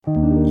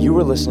You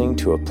are listening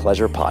to a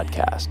Pleasure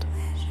podcast.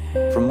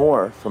 For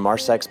more from our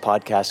Sex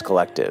Podcast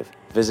Collective,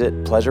 visit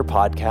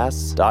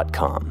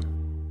pleasurepodcasts.com.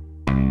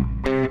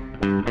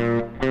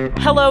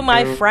 Hello,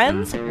 my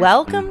friends.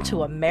 Welcome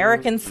to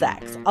American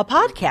Sex, a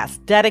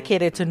podcast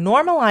dedicated to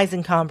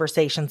normalizing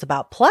conversations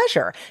about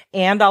pleasure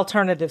and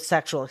alternative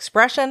sexual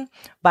expression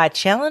by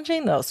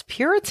challenging those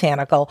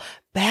puritanical,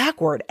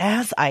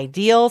 backward-ass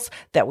ideals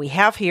that we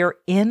have here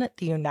in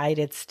the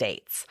United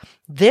States.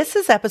 This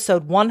is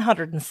episode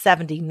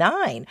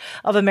 179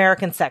 of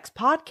American Sex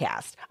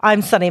Podcast.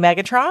 I'm Sunny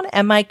Megatron,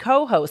 and my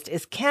co-host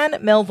is Ken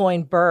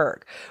Milvoin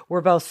Berg.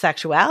 We're both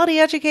sexuality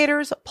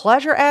educators,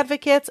 pleasure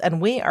advocates, and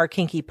we are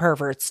kinky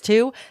perverts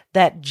too,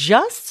 that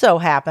just so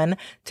happen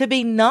to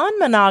be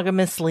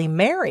non-monogamously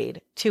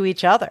married to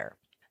each other.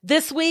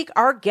 This week,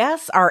 our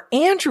guests are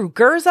Andrew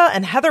Gurza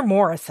and Heather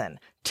Morrison,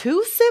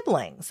 two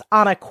siblings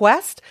on a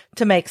quest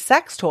to make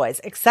sex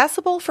toys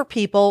accessible for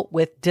people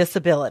with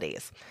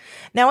disabilities.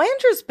 Now,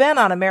 Andrew's been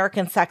on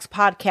American Sex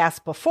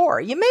Podcast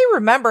before. You may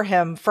remember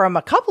him from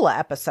a couple of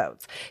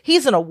episodes.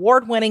 He's an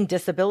award-winning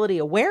disability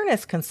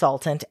awareness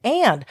consultant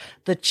and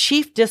the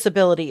chief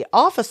disability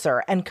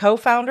officer and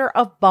co-founder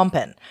of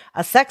Bumpin',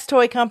 a sex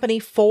toy company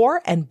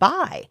for and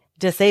by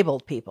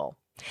disabled people.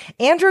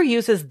 Andrew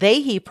uses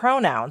they/he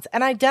pronouns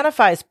and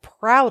identifies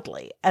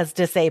proudly as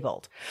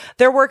disabled.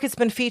 Their work has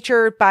been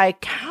featured by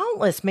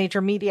countless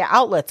major media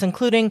outlets,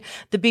 including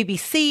the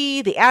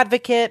BBC, The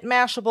Advocate,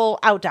 Mashable,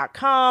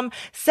 Out.com,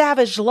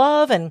 Savage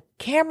Love, and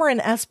Cameron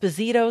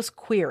Esposito's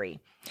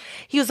Query.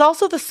 He was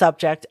also the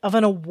subject of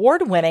an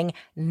award-winning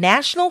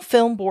National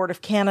Film Board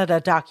of Canada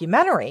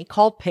documentary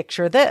called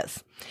Picture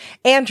This.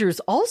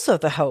 Andrew's also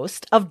the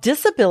host of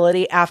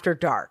Disability After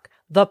Dark,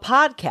 the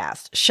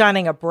podcast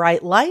shining a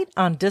bright light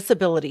on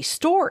disability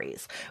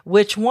stories,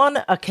 which won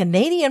a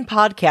Canadian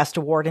Podcast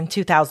Award in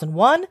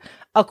 2001,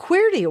 a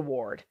Queerty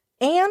Award,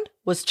 and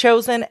was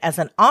chosen as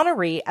an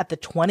honoree at the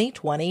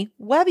 2020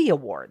 Webby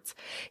Awards.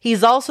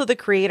 He's also the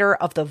creator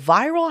of the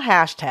viral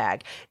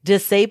hashtag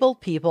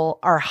Disabled People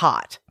Are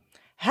Hot.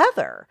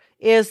 Heather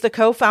is the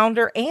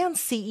co-founder and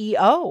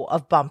CEO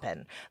of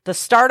Bumpin', the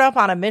startup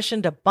on a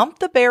mission to bump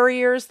the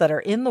barriers that are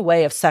in the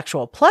way of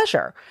sexual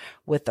pleasure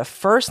with the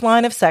first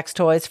line of sex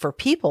toys for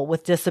people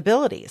with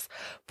disabilities.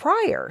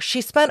 Prior, she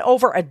spent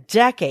over a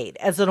decade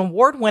as an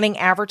award-winning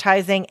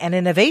advertising and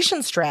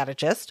innovation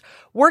strategist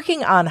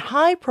working on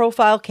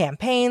high-profile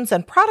campaigns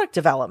and product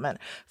development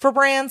for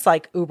brands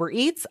like Uber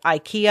Eats,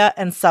 IKEA,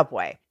 and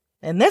Subway.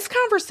 In this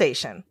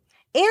conversation,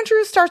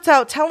 Andrew starts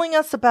out telling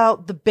us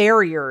about the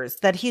barriers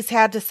that he's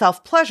had to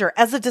self-pleasure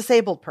as a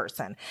disabled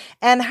person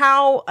and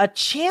how a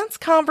chance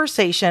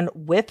conversation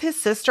with his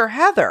sister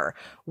Heather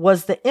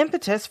was the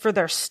impetus for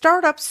their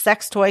startup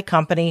sex toy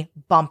company,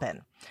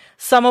 Bumpin'.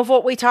 Some of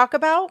what we talk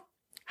about: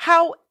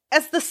 how,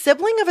 as the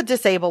sibling of a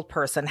disabled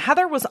person,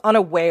 Heather was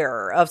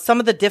unaware of some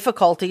of the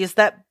difficulties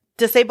that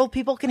disabled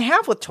people can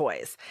have with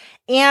toys,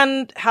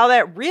 and how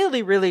that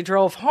really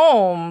drove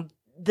home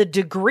the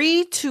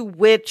degree to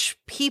which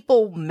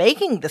people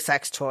making the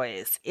sex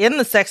toys in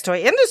the sex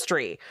toy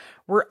industry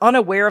were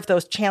unaware of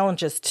those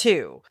challenges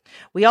too.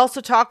 We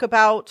also talk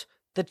about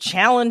the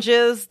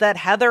challenges that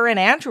Heather and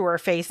Andrew are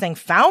facing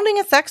founding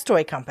a sex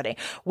toy company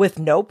with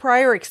no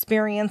prior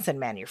experience in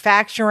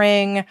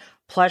manufacturing,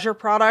 pleasure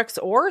products,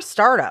 or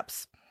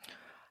startups.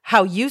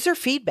 How user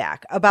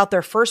feedback about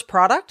their first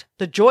product,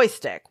 the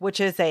Joystick, which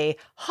is a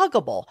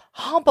huggable,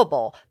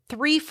 humpable,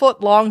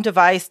 3-foot-long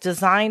device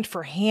designed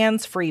for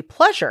hands-free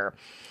pleasure,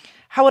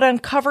 how it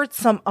uncovered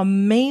some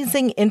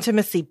amazing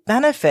intimacy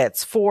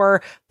benefits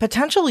for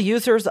potential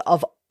users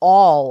of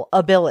all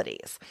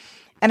abilities,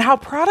 and how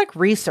product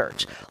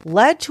research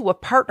led to a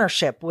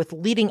partnership with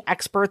leading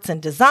experts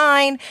in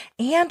design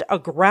and a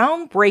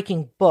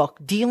groundbreaking book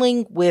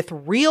dealing with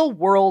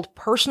real-world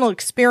personal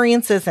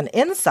experiences and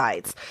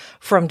insights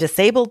from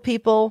disabled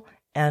people,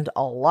 and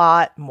a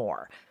lot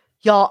more.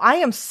 Y'all, I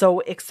am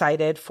so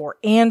excited for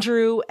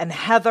Andrew and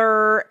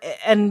Heather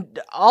and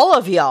all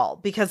of y'all,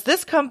 because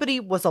this company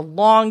was a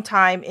long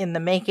time in the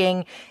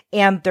making,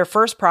 and their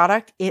first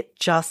product, it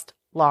just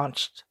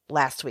launched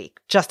last week,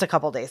 just a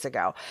couple days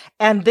ago.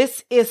 And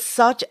this is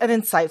such an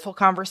insightful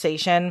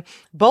conversation,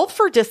 both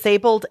for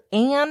disabled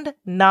and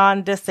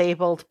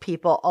non-disabled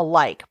people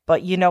alike.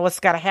 But you know what's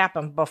got to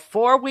happen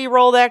before we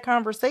roll that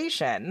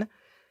conversation?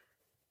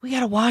 We got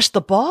to wash the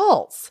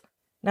balls.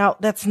 Now,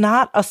 that's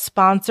not a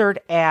sponsored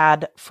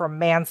ad from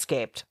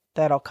Manscaped.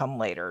 That'll come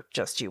later.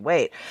 Just you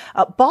wait.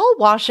 Ball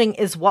washing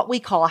is what we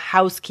call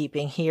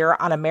housekeeping here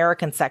on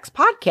American Sex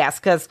Podcast,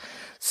 because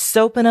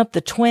soaping up the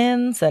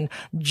twins and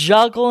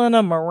juggling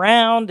them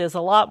around is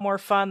a lot more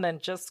fun than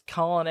just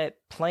calling it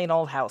plain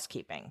old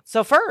housekeeping.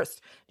 So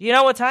first, do you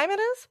know what time it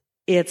is?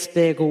 It's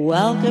big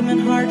welcome and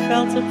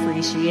heartfelt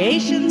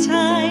appreciation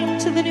time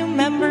to the new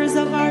members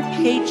of our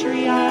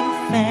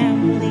Patreon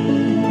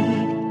family.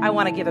 I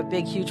want to give a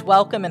big, huge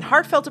welcome and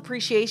heartfelt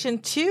appreciation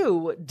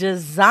to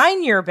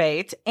Design Your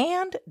Bait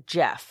and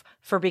Jeff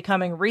for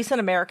becoming recent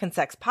American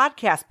Sex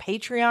Podcast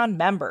Patreon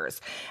members.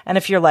 And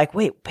if you're like,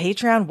 wait,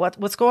 Patreon,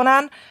 what's going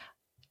on?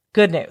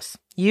 Good news.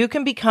 You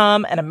can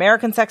become an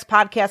American Sex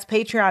Podcast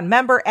Patreon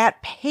member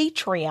at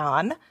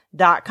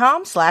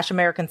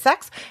patreon.com/American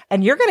Sex.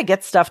 And you're going to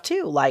get stuff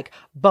too, like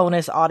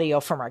bonus audio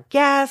from our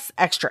guests,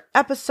 extra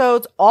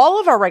episodes, all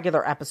of our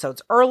regular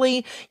episodes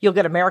early. You'll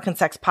get American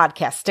Sex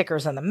Podcast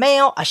stickers in the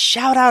mail, a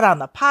shout out on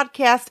the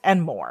podcast,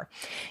 and more.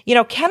 You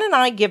know, Ken and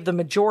I give the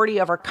majority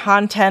of our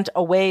content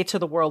away to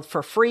the world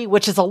for free,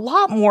 which is a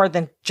lot more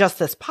than just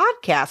this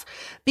podcast,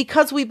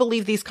 because we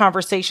believe these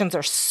conversations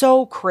are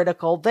so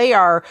critical. They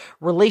are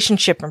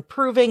relationship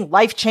improving,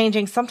 life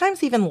changing,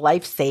 sometimes even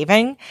life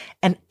saving,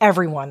 and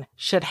everyone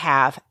should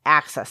have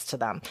access to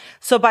them.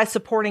 So by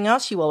supporting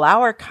us, you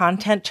allow our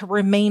content to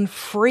remain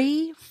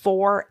free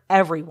for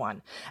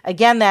everyone.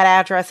 Again, that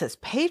address is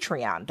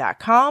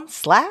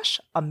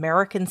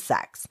patreon.com/American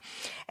Sex.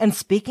 And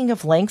speaking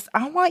of links,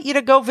 I want you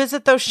to go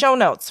visit those show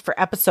notes for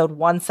episode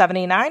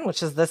 179,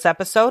 which is this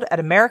episode, at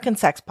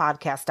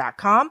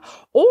americansexpodcast.com,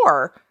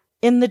 or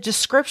in the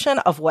description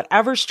of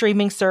whatever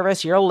streaming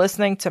service you're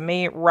listening to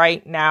me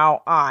right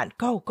now on.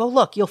 Go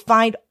look. You'll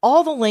find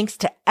all the links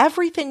to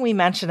everything we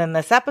mentioned in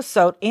this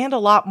episode and a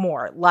lot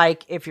more.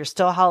 Like if you're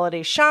still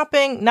holiday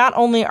shopping, not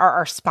only are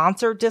our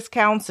sponsor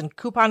discounts and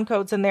coupon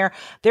codes in there,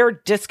 there are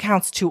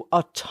discounts to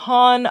a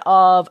ton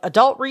of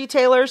adult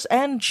retailers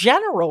and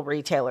general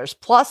retailers.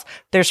 Plus,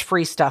 there's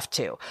free stuff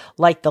too,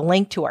 like the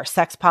link to our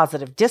Sex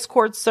Positive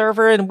Discord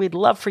server, and we'd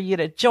love for you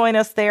to join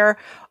us there,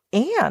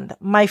 and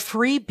my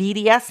free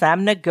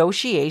BDSM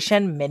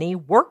negotiation mini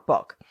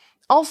workbook.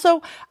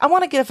 Also, I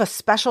want to give a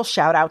special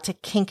shout out to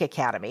Kink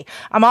Academy.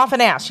 I'm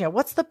often asked,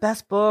 what's the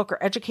best book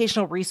or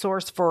educational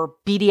resource for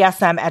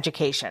BDSM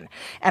education?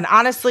 And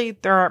honestly,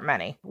 there aren't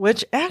many,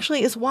 which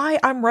actually is why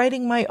I'm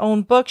writing my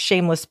own book,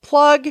 shameless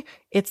plug.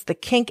 It's the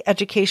kink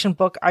education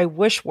book I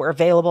wish were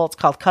available. It's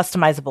called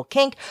Customizable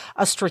Kink,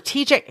 a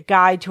strategic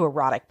guide to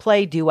erotic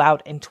play, due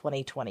out in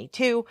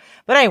 2022.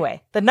 But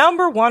anyway, the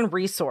number one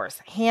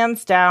resource,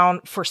 hands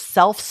down, for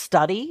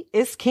self-study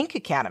is Kink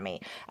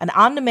Academy, an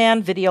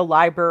on-demand video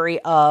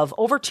library of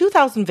over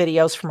 2,000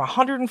 videos from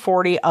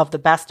 140 of the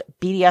best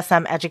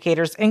BDSM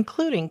educators,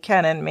 including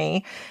Ken and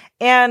me.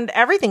 And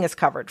everything is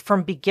covered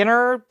from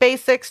beginner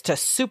basics to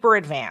super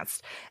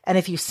advanced. And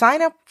if you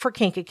sign up for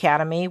Kink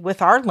Academy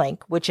with our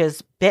link, which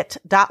is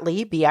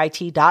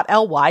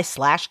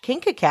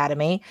bit.ly/Kink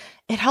Academy,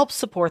 it helps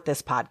support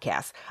this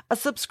podcast. A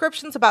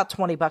subscription's about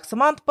 $20 a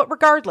month, but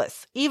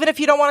regardless, even if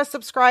you don't want to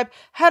subscribe,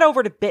 head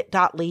over to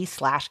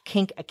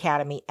bit.ly/Kink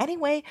Academy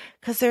anyway,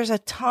 because there's a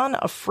ton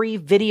of free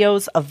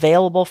videos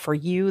available for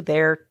you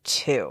there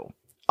too.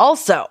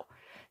 Also,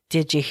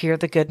 did you hear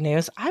the good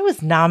news? I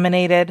was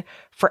nominated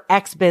for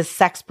XBiz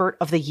Sexpert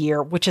of the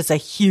Year, which is a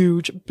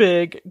huge,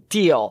 big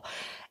deal.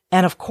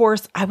 And of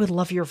course, I would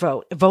love your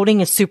vote. Voting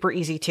is super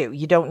easy too.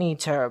 You don't need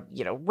to,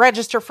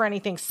 register for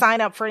anything,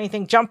 sign up for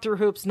anything, jump through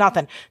hoops,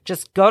 nothing.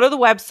 Just go to the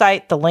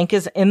website. The link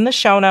is in the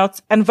show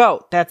notes and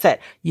vote. That's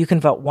it. You can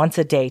vote once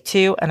a day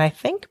too. And I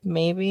think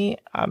maybe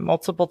on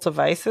multiple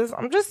devices.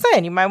 I'm just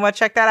saying, you might want to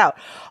check that out.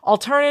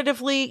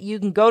 Alternatively, you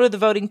can go to the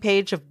voting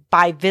page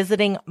by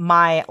visiting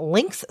my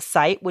links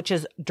site, which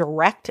is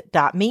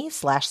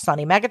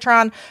direct.me/Sunny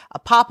Megatron. A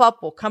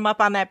pop-up will come up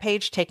on that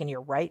page, taking you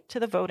right to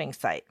the voting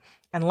site.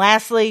 And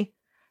lastly,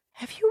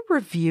 have you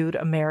reviewed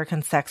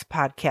American Sex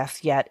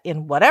Podcast yet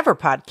in whatever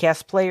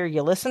podcast player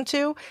you listen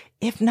to?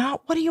 If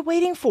not, what are you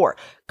waiting for?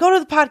 Go to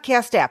the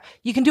podcast app.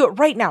 You can do it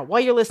right now while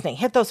you're listening.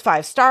 Hit those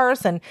 5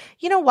 stars. And,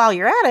 while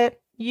you're at it,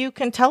 you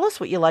can tell us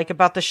what you like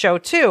about the show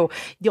too.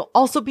 You'll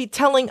also be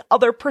telling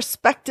other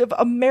prospective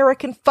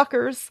American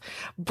fuckers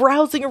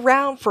browsing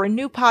around for a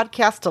new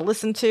podcast to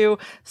listen to.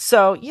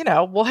 So,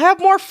 we'll have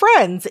more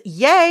friends.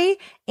 Yay.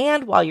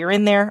 And while you're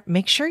in there,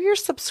 make sure you're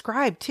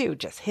subscribed too.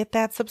 Just hit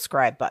that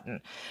subscribe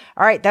button.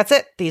 All right, that's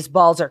it. These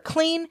balls are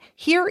clean.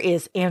 Here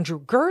is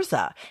Andrew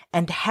Gurza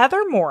and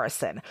Heather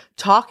Morrison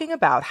talking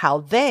about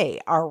how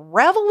they are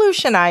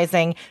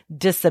revolutionizing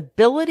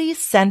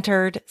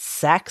disability-centered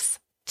sex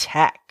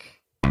tech.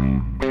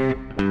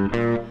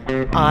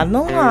 On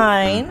the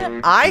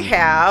line, I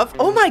have,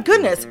 oh my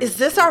goodness, is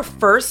this our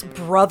first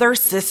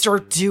brother-sister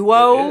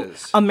duo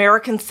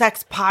American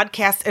Sex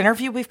Podcast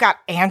interview? We've got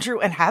Andrew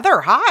and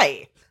Heather.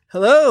 Hi.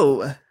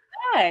 Hello.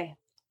 Hi.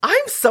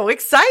 I'm so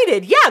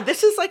excited. Yeah,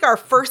 this is like our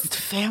first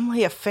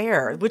family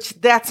affair, which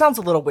that sounds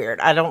a little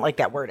weird. I don't like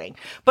that wording,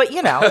 but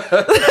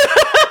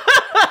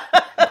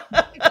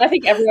I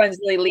think everyone's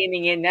really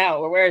leaning in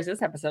now. Where is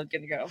this episode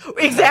going to go?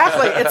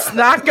 Exactly. It's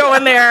not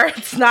going there.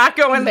 It's not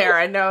going there.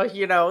 I know,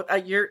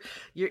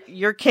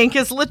 your kink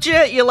is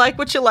legit. You like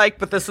what you like,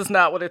 but this is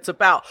not what it's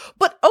about.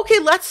 But okay,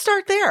 let's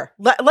start there.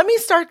 Let me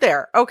start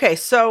there. Okay.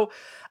 So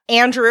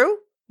Andrew,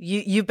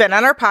 you've been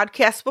on our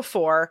podcast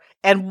before,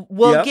 and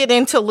we'll get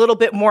into a little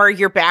bit more of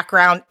your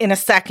background in a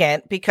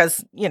second,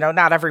 because,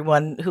 not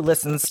everyone who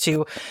listens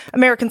to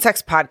American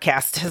Sex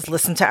Podcast has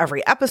listened to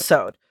every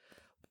episode,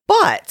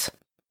 but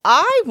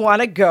I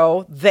want to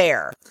go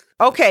there.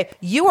 Okay,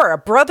 you are a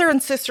brother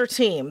and sister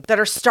team that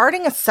are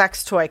starting a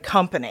sex toy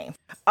company.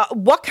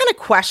 What kind of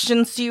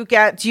questions do you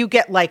get? Do you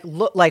get like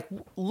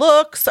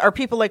looks? Are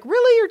people like,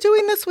 really, you're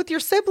doing this with your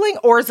sibling?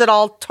 Or is it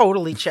all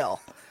totally chill?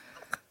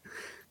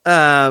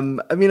 I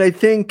mean, I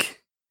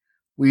think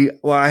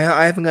I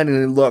haven't gotten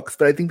any looks,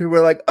 but I think people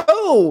are like,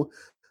 oh,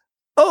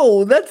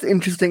 that's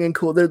interesting and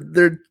cool.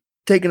 They're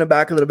taken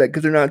aback a little bit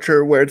because they're not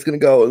sure where it's going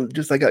to go,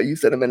 just like how you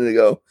said a minute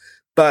ago.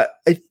 But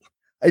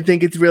I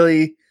think it's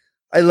really,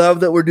 I love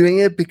that we're doing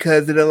it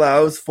because it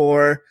allows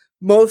for,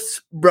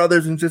 most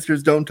brothers and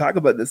sisters don't talk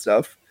about this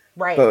stuff.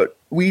 Right. But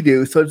we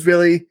do. So it's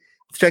really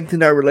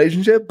strengthened our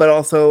relationship, but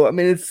also, I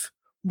mean, it's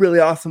really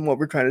awesome what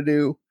we're trying to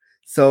do.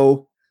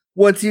 So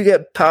once you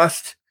get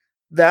past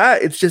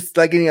that, it's just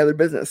like any other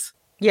business.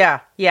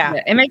 Yeah.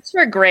 It makes for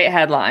a great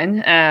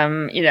headline,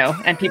 and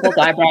people's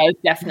eyebrows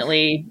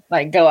definitely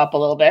like go up a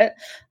little bit.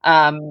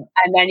 And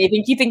then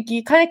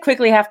you kind of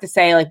quickly have to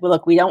say like, well,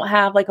 look, we don't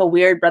have like a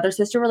weird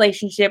brother-sister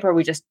relationship where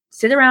we just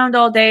sit around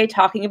all day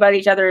talking about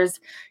each other's,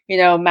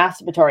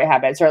 masturbatory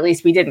habits, or at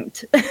least we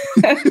didn't.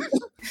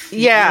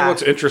 Yeah.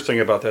 What's interesting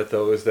about that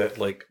though is that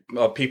like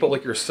people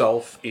like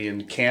yourself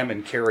and Cam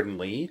and Karen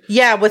Lee,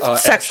 with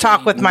sex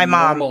talk with my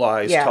mom,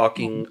 normalize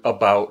talking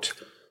about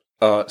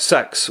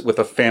sex with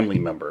a family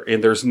member.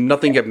 And there's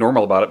nothing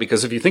abnormal about it,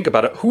 because if you think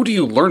about it, who do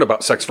you learn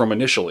about sex from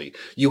initially?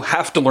 You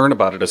have to learn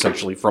about it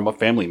essentially from a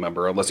family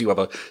member, unless you have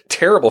a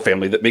terrible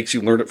family that makes you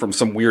learn it from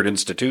some weird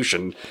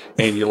institution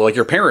and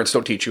your parents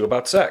don't teach you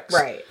about sex.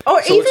 Right.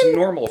 Or so it's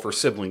normal for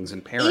siblings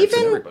and parents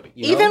and everybody.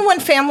 Even when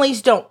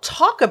families don't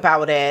talk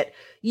about it,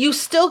 you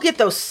still get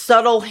those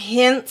subtle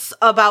hints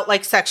about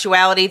like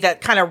sexuality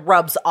that kind of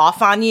rubs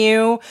off on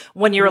you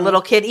when you're a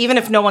little kid, even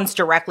if no one's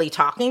directly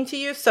talking to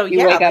you. So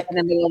you wake up in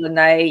the middle of the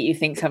night, you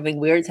think something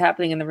weird's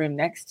happening in the room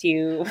next to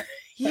you.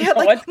 Yeah,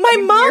 like my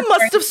mom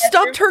must have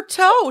stubbed her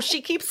toe.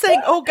 She keeps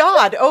saying, "Oh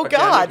God, oh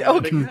God, oh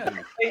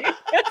God." I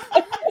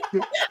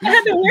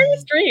had the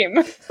weirdest dream.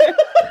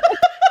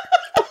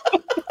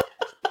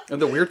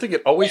 And the weird thing,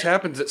 it always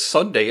happens at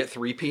Sunday at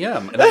 3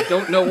 p.m. and I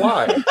don't know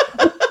why.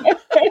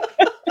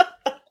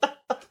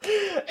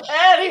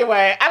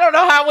 Anyway, I don't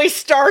know how we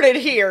started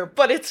here,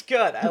 but it's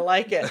good. I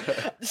like it.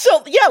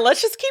 So, yeah,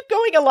 let's just keep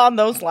going along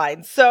those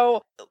lines.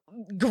 So,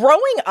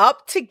 growing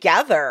up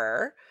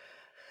together,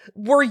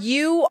 were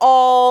you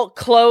all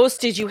close?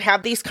 Did you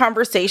have these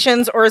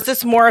conversations? Or is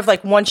this more of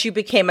like once you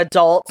became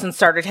adults and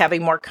started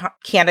having more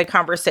candid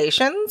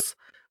conversations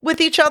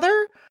with each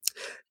other?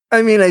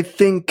 I mean, I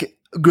think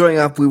growing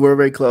up, we were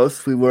very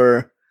close.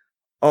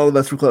 All of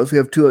us were close. We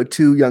have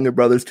two younger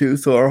brothers too,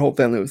 so our whole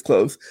family was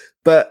close.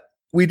 But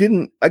we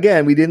didn't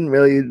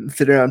really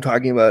sit around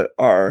talking about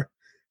our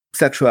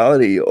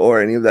sexuality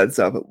or any of that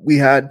stuff.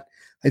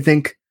 I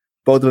think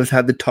both of us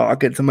had the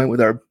talk at some point with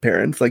our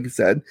parents, like you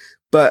said,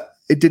 but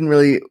we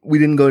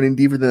didn't go any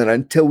deeper than that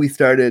until we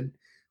started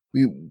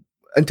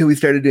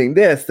doing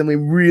this. Then we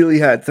really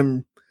had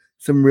some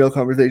real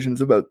conversations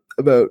about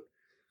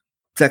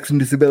sex and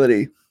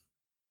disability.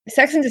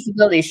 Sex and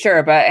disability,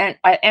 sure, but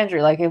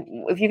Andrew, like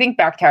if you think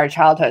back to our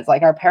childhoods,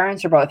 like our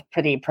parents are both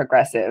pretty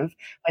progressive.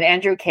 When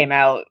Andrew came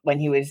out when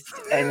he was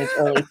in his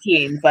early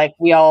teens, like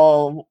we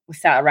all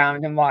sat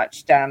around and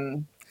watched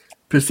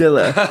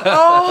Priscilla.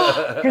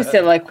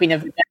 Priscilla, Queen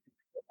of the Desert,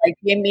 like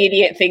the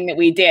immediate thing that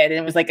we did, and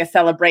it was like a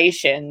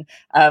celebration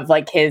of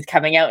like his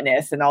coming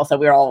outness, and also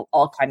we were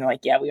all kind of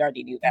like, yeah, we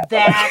already knew that.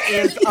 That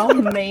is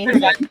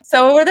amazing.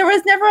 So there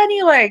was never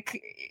any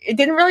like. It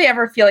didn't really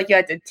ever feel like you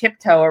had to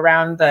tiptoe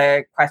around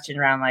the question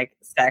around like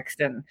sex,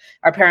 and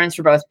our parents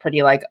were both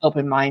pretty like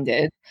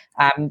open-minded.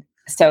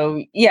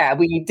 So yeah,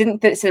 we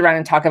didn't sit around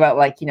and talk about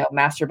like,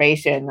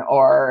 masturbation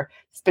or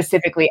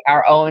specifically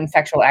our own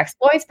sexual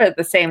exploits, but at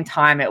the same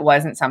time, it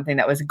wasn't something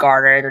that was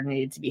guarded or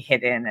needed to be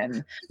hidden.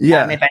 And if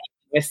anything,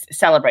 was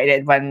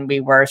celebrated when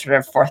we were sort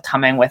of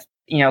forthcoming with,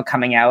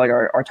 coming out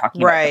or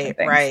talking about different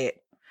things. Right.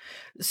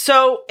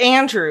 So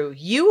Andrew,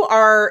 you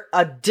are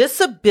a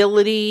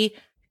disability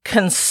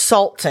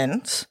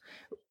consultant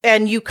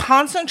and you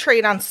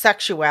concentrate on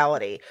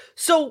sexuality.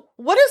 So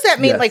what does that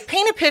mean? Yes. Like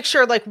paint a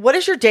picture, like what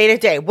is your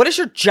day-to-day? What is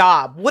your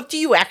job? What do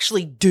you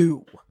actually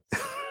do?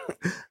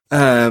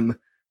 Well,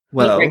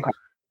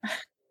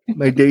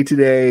 my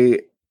day-to-day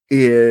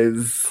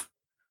is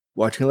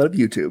watching a lot of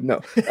YouTube.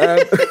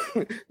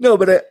 No,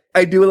 but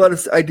I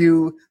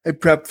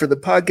prep for the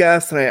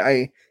podcast and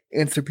I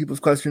answer people's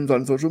questions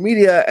on social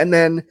media. And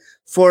then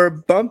for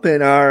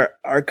Bumpin',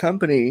 our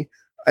company,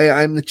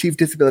 I'm the chief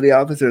disability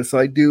officer, so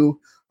I do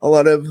a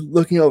lot of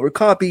looking over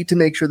copy to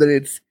make sure that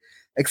it's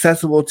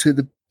accessible to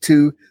the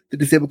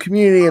disabled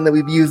community and that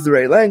we've used the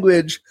right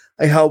language.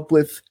 I help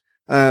with,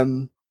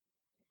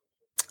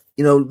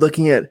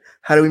 looking at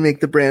how do we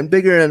make the brand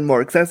bigger and more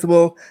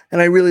accessible.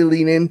 And I really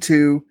lean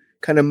into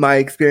kind of my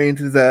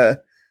experience as a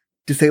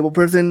disabled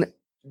person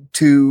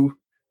to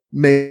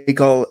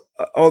make all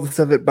the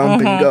stuff at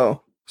Bumpin'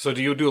 go. So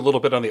do you do a little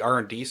bit on the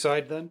R&D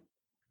side then?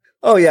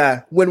 Oh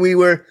yeah, when we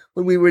were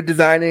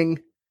designing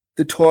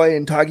the toy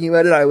and talking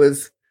about it, I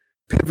was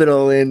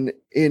pivotal in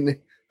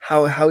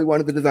how we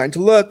wanted the design to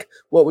look,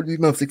 what would be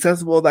most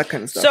accessible, that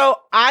kind of stuff. So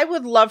I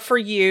would love for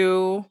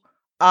you,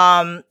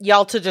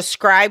 y'all, to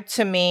describe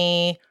to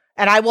me,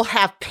 and I will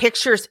have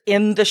pictures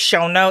in the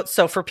show notes.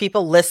 So for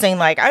people listening,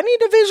 like, I need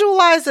to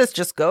visualize this,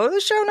 just go to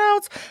the show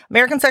notes,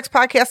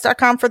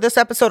 AmericanSexPodcast.com for this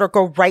episode, or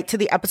go right to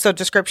the episode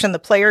description, the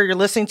player you're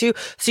listening to,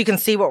 so you can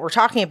see what we're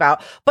talking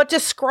about. But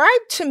describe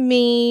to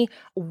me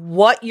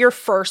what your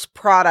first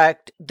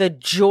product, the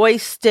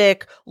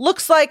joystick,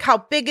 looks like, how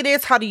big it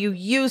is, how do you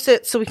use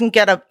it, so we can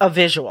get a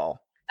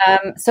visual.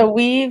 So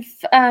we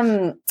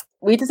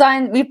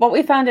designed, what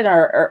we found in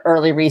our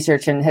early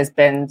research and has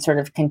been sort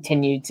of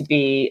continued to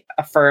be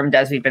affirmed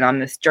as we've been on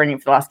this journey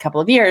for the last couple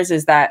of years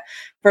is that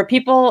for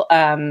people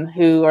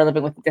who are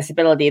living with a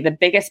disability, the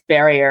biggest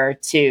barrier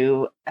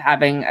to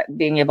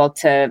being able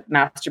to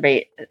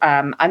masturbate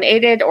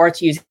unaided or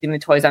to using the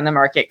toys on the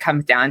market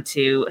comes down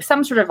to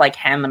some sort of like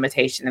hand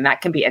limitation. And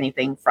that can be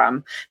anything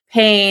from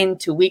pain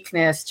to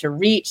weakness to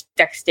reach,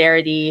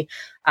 dexterity,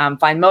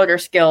 fine motor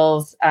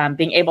skills,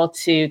 being able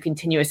to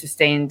continue a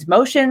sustained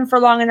motion for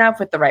long enough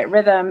with the right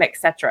rhythm,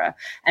 etc.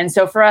 And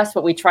so for us,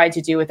 what we tried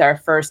to do with our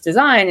first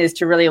design is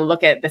to really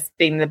look at this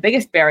being the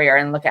biggest barrier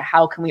and look at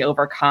how can we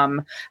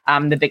overcome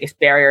the biggest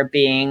barrier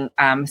being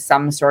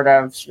some sort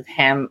of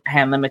hand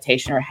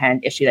limitation or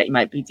hand issue that you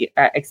might be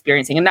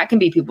experiencing. And that can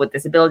be people with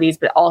disabilities,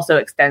 but also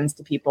extends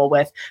to people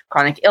with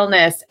chronic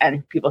illness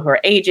and people who are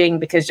aging,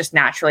 because just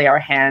naturally our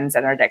hands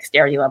and our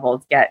dexterity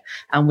levels get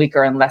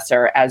weaker and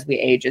lesser as we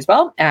age as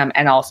well.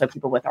 And also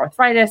people with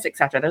arthritis,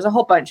 etc. There's a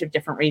whole bunch of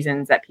different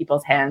reasons that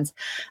people's hands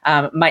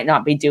might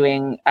not be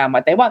doing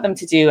what they want them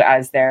to do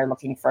as they're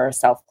looking for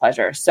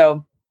self-pleasure.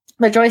 So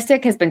the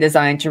joystick has been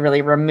designed to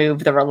really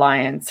remove the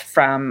reliance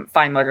from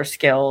fine motor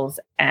skills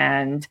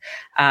and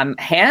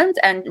hands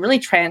and really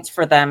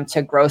transfer them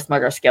to gross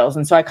motor skills.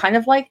 And so I kind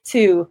of like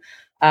to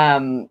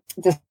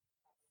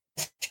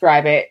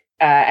describe it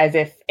as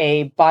if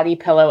a body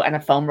pillow and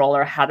a foam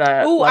roller had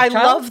a love child.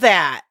 Love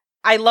that.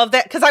 I love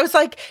that, because I was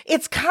like,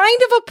 it's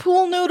kind of a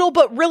pool noodle,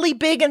 but really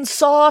big and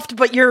soft.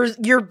 But your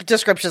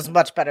description is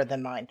much better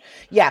than mine.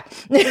 Yeah,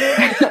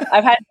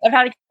 I've had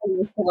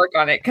to work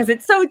on it because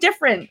it's so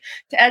different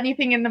to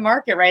anything in the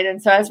market, right? And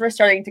so as we're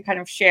starting to kind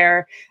of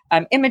share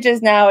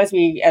images now as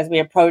we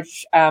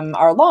approach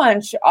our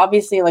launch,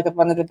 obviously, like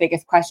one of the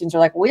biggest questions are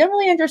like, we don't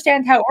really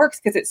understand how it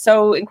works because it's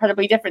so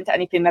incredibly different to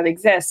anything that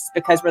exists,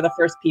 because we're the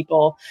first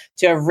people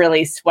to have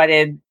really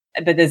sweated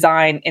the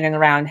design in and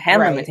around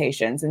hand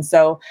limitations. And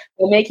so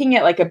we're making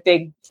it like a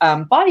big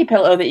body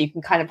pillow that you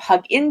can kind of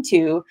hug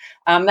into.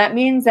 That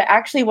means that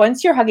actually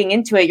once you're hugging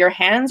into it, your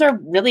hands are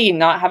really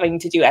not having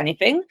to do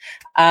anything.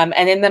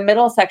 And in the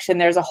middle section,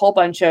 there's a whole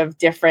bunch of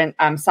different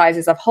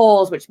sizes of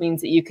holes, which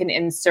means that you can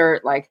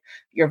insert like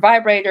your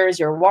vibrators,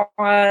 your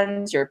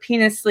wands, your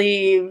penis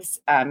sleeves,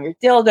 your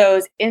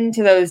dildos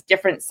into those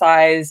different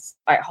sized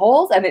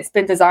holes. And it's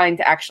been designed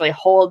to actually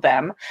hold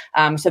them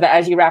so that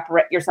as you wrap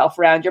yourself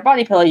around your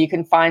body pillow, you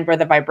can find where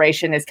the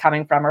vibration is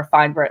coming from or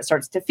find where it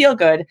starts to feel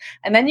good.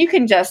 And then you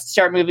can just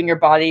start moving your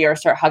body or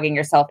start hugging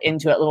yourself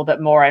into it a little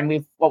bit more.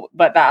 And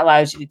what that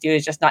allows you to do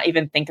is just not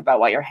even think about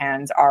what your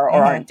hands are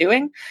or aren't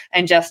doing,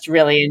 and just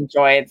really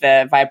enjoy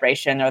the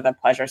vibration or the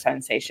pleasure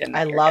sensation.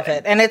 I love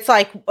it. And it's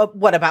like,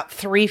 what, about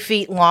 3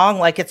 feet long?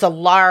 Like it's a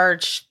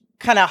large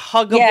kind of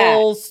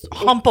huggable,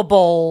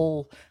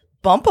 humpable,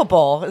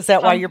 bumpable. Is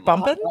that why you're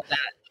bumping?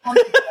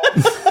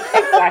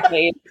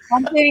 Exactly.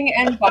 Humping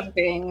and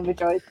bumping the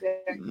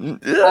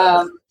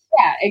joystick.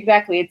 Yeah,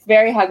 exactly. It's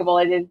very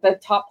huggable. It is, the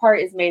top part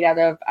is made out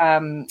of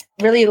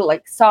really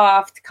like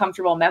soft,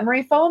 comfortable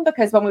memory foam,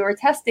 because when we were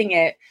testing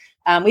it,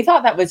 we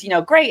thought that was,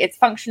 great. It's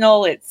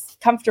functional, it's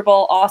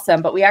comfortable,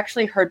 awesome. But we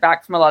actually heard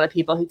back from a lot of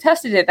people who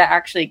tested it that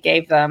actually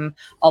gave them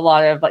a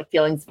lot of like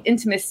feelings of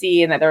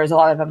intimacy, and that there was a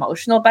lot of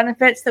emotional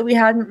benefits that we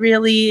hadn't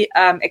really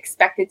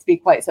expected to be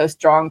quite so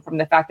strong from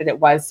the fact that it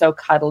was so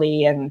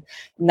cuddly and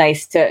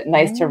nice to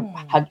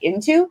hug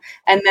into.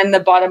 And then the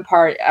bottom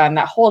part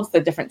that holds the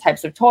different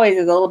types of toys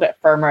is a little bit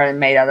firmer and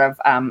made out of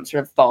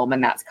sort of foam,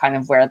 and that's kind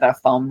of where the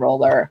foam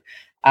roller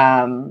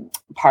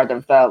part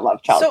of the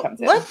love child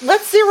comes in.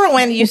 Let's zero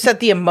in. You said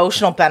the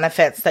emotional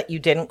benefits that you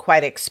didn't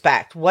quite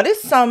expect. What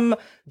is some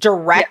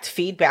direct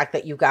feedback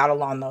that you got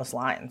along those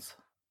lines?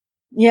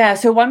 Yeah,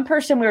 so one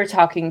person we were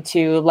talking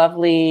to,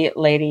 lovely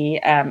lady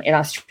in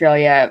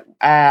Australia,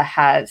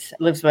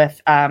 lives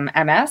with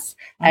MS,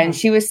 and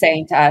she was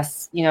saying to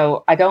us,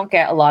 I don't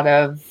get a lot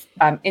of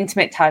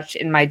intimate touch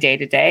in my day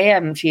to day.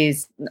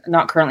 She's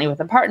not currently with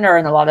a partner,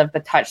 and a lot of the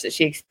touch that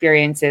she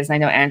experiences, and I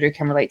know Andrew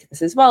can relate to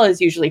this as well,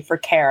 is usually for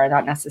care,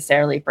 not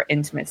necessarily for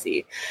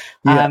intimacy.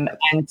 And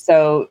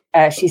so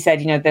she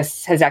said,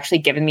 this has actually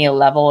given me a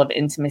level of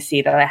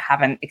intimacy that I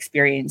haven't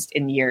experienced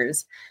in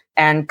years.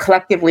 And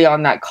collectively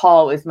on that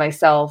call with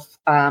myself,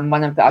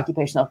 one of the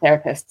occupational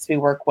therapists we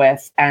work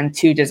with, and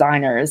 2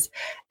 designers.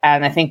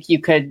 And I think you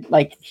could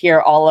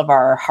hear all of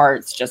our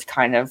hearts just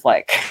kind of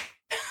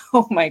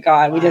oh my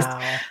God, we knew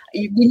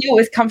it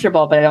was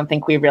comfortable, but I don't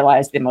think we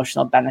realized the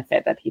emotional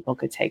benefit that people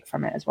could take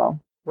from it as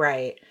well.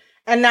 Right.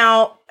 And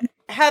now,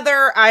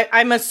 Heather,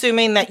 I'm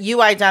assuming that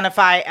you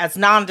identify as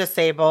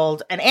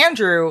non-disabled, and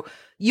Andrew,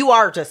 you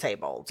are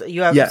disabled.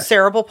 You have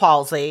cerebral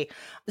palsy.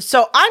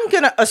 So I'm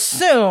going to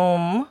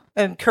assume,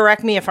 and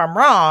correct me if I'm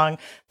wrong,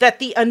 that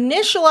the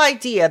initial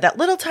idea, that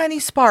little tiny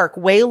spark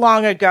way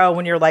long ago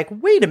when you're like,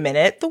 wait a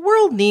minute, the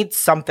world needs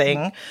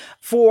something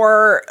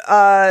for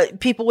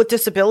people with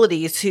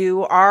disabilities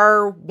who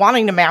are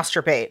wanting to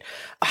masturbate.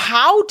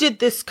 How did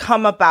this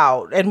come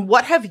about? And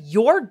what have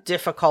your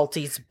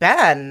difficulties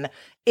been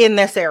in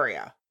this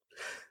area?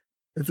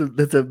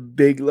 That's a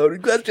big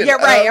loaded question. Yeah,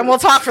 right. And we'll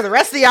talk for the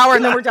rest of the hour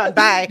and then we're done.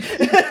 Bye.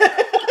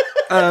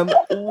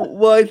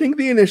 Well, I think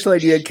the initial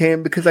idea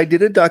came because I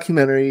did a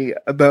documentary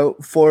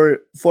about 4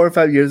 or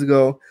 5 years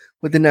ago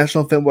with the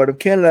National Film Board of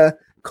Canada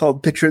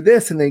called Picture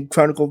This, and they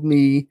chronicled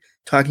me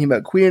talking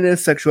about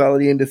queerness,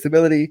 sexuality, and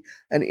disability.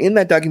 And in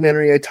that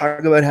documentary, I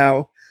talk about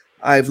how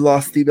I've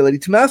lost the ability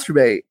to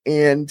masturbate.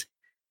 And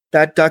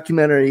that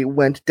documentary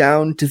went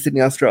down to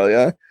Sydney,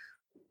 Australia,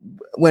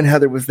 when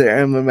Heather was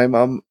there and when my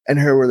mom and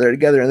her were there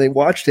together, and they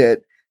watched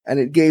it, and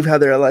it gave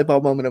Heather a light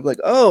bulb moment of like,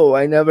 oh,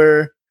 I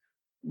never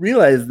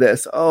realized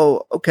this.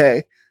 Oh,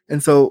 okay.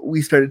 And so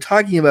we started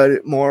talking about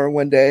it more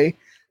one day,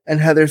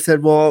 and Heather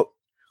said, well,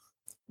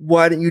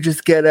 why don't you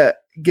just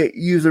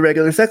use a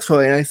regular sex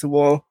toy? And I said,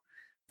 well,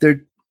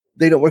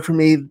 they don't work for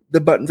me. The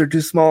buttons are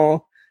too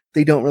small.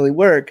 They don't really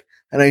work.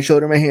 And I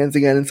showed her my hands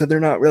again and said, they're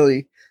not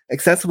really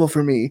accessible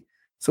for me.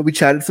 So we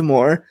chatted some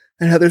more,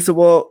 and Heather said,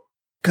 well,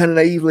 kind of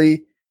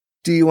naively,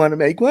 do you want to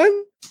make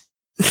one?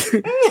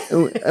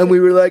 And we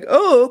were like,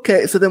 oh,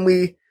 okay. So then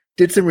we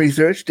did some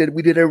research.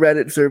 We did a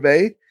Reddit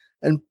survey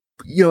and,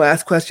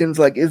 asked questions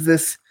like, is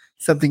this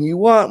something you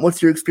want?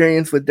 What's your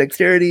experience with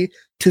dexterity?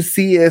 To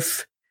see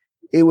if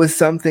it was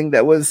something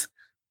that was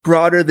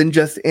broader than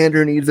just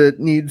Andrew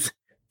needs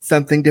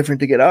something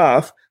different to get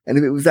off. And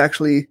if it was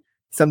actually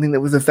something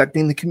that was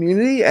affecting the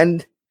community.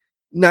 And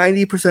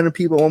 90% of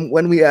people,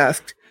 when we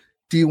asked,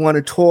 do you want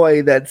a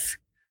toy that's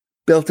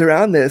built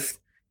around this?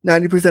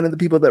 90% of the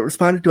people that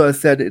responded to us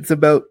said it's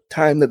about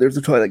time that there's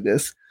a toy like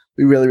this.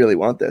 We really, really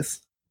want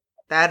this.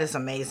 That is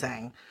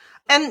amazing.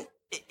 And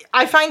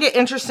I find it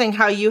interesting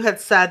how you had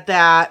said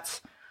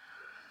that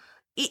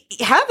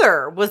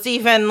Heather was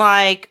even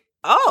like,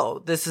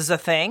 oh, this is a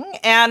thing.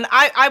 And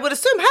I would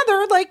assume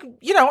Heather, like,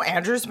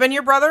 Andrew's been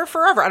your brother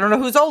forever. I don't know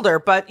who's older,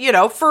 but,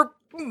 for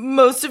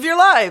most of your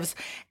lives.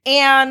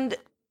 And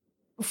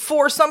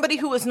for somebody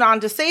who is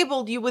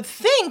non-disabled, you would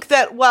think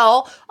that,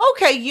 well,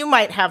 okay, you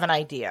might have an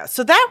idea.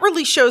 So that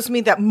really shows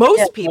me that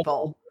most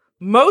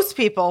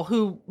people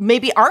who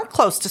maybe aren't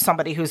close to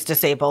somebody who's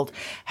disabled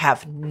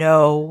have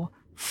no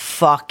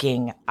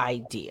fucking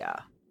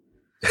idea.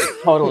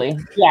 Totally.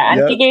 Yeah.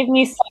 And he gave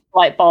me such a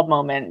light bulb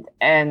moment.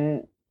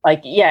 And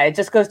it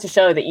just goes to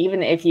show that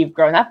even if you've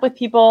grown up with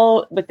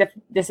people with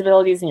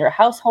disabilities in your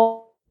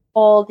household,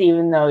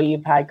 even though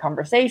you've had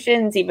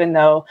conversations, even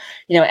though,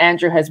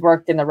 Andrew has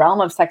worked in the realm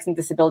of sex and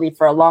disability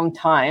for a long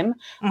time,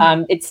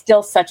 it's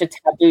still such a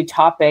taboo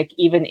topic,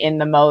 even in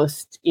the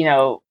most,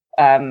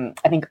 I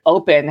think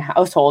open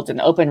households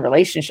and open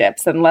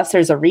relationships. Unless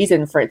there's a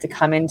reason for it to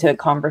come into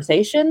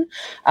conversation,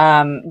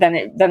 then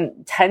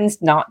it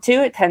tends not to.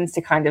 It tends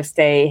to kind of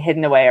stay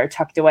hidden away or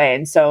tucked away.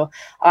 And so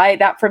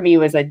that for me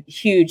was a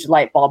huge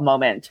light bulb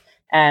moment.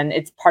 And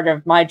it's part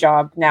of my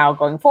job now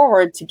going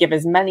forward to give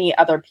as many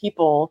other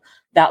people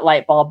that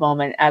light bulb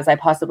moment as I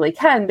possibly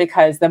can,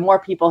 because the more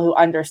people who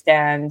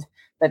understand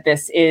that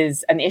this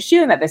is an issue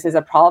and that this is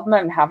a problem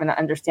and have an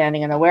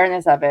understanding and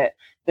awareness of it,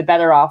 the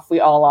better off we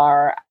all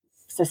are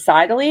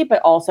societally,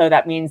 but also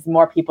that means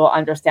more people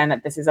understand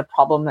that this is a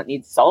problem that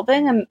needs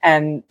solving,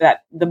 and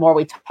that the more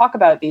we talk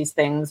about these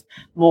things,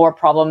 more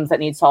problems that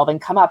need solving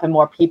come up, and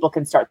more people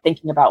can start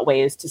thinking about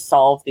ways to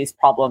solve these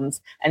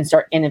problems and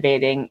start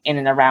innovating in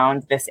and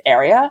around this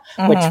area,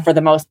 which for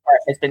the most part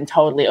has been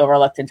totally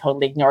overlooked and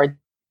totally ignored,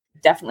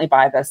 definitely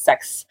by the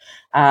sex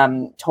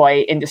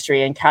toy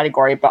industry and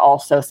category, but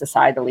also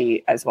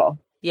societally as well.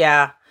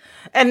 Yeah.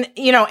 And,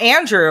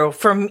 Andrew,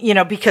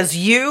 because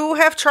you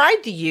have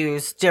tried to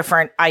use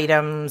different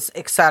items,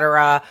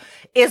 etc.,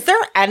 is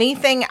there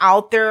anything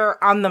out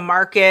there on the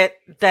market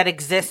that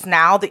exists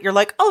now that you're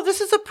like, oh,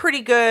 this is a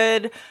pretty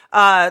good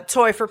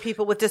toy for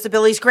people with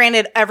disabilities?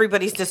 Granted,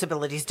 everybody's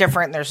disability is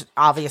different. There's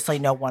obviously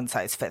no one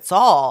size fits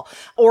all.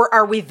 Or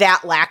are we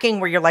that lacking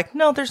where you're like,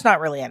 no, there's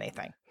not really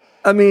anything?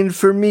 I mean,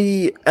 for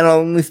me, and I'll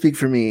only speak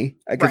for me,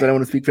 because I don't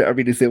want to speak for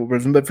every disabled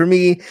person, but for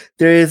me,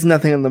 there is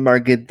nothing on the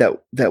market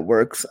that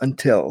works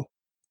until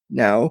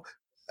now,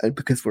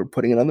 because we're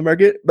putting it on the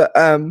market. But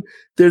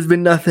there's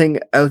been nothing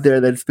out there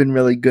that's been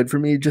really good for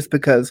me, just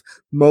because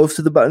most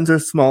of the buttons are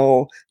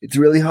small. It's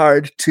really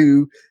hard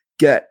to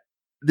get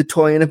the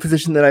toy in a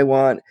position that I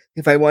want.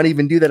 If I want to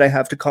even do that, I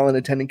have to call an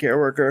attendant care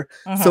worker.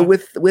 So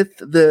with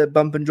the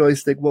bump and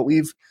joystick, what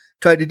we've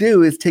tried to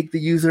do is take the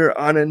user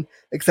on an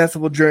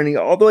accessible journey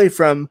all the way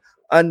from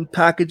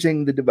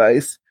unpackaging the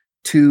device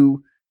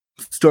to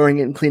storing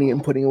it and cleaning it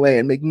and putting it away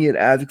and making it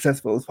as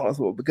accessible as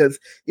possible, because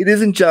it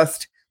isn't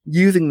just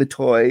using the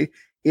toy.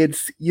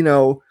 It's,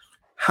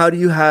 how do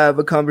you have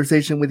a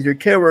conversation with your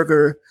care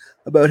worker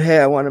about, hey,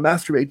 I want to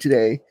masturbate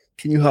today.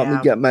 Can you help me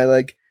get my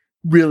like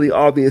really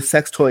obvious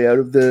sex toy out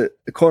of the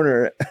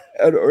corner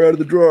out of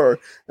the drawer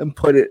and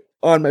put it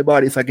on my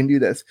body so I can do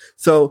this?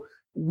 So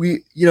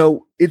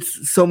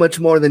it's so much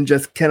more than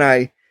just, can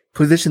I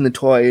position the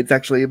toy? It's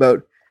actually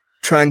about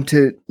trying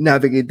to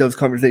navigate those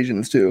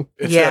conversations too.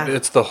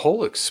 It's the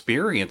whole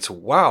experience.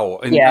 Wow.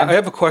 And I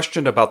have a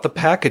question about the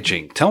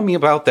packaging. Tell me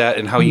about that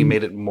and how you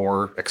made it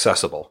more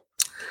accessible.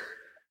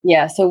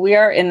 Yeah, so we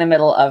are in the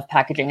middle of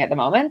packaging at the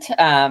moment.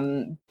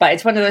 But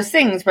it's one of those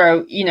things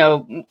where,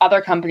 other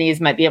companies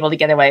might be able to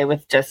get away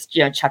with just,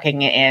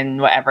 chucking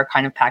in whatever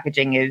kind of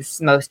packaging is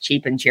most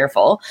cheap and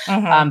cheerful.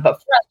 Mm-hmm. But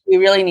for us, we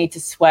really need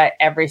to sweat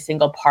every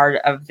single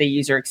part of the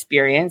user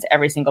experience,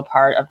 every single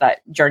part of that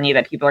journey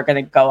that people are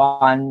going to go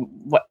on,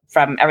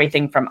 from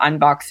everything from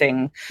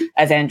unboxing,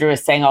 as Andrew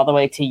was saying, all the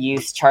way to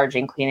use,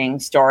 charging, cleaning,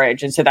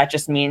 storage. And so that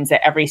just means that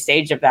every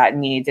stage of that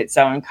needs its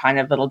own kind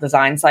of little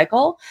design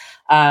cycle.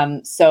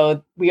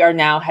 So we are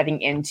now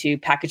heading into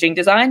packaging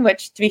design,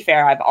 which, to be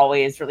fair, I've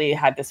always really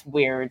had this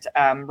weird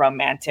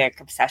romantic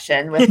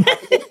obsession with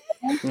packaging.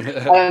 I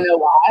don't know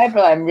why,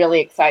 but I'm really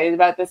excited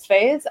about this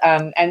phase.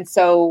 And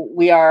so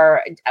we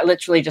are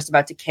literally just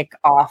about to kick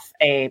off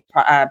a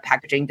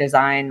packaging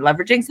design,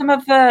 leveraging some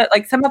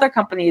other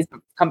companies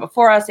come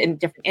before us in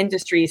different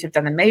industries have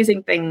done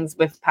amazing things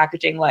with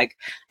packaging, like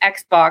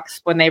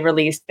Xbox, when they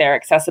released their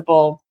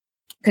accessible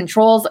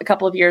controls a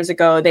couple of years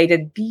ago. They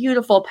did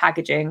beautiful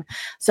packaging.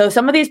 So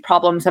some of these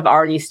problems have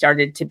already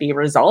started to be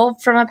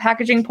resolved from a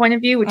packaging point of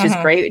view, which is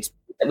great.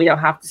 We don't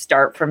have to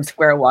start from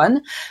square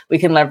one. We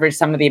can leverage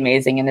some of the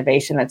amazing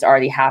innovation that's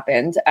already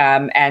happened,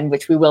 and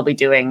which we will be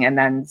doing, and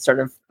then sort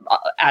of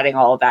adding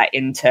all of that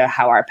into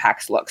how our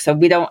packs look. So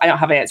I don't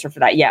have an answer for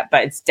that yet,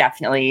 but it's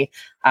definitely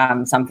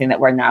something that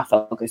we're now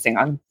focusing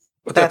on.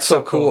 But that's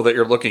so cool that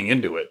you're looking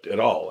into it at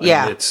all.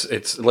 Yeah. And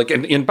it's like,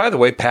 and by the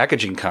way,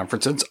 packaging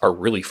conferences are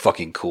really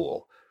fucking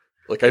cool.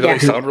 Like, I know they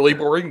sound really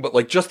boring, but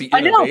like just the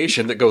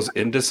innovation that goes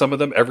into some of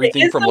them,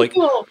 everything from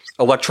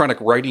electronic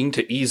writing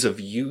to ease of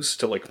use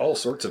to like all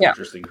sorts of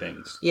interesting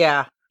things.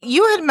 Yeah.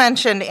 You had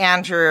mentioned,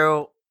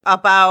 Andrew,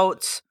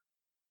 about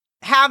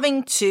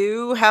having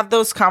to have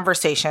those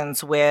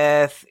conversations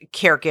with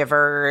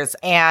caregivers,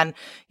 and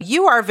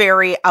you are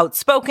very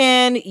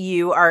outspoken.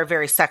 You are a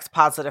very sex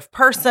positive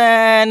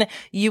person.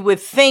 You would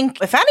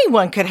think if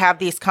anyone could have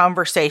these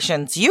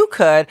conversations, you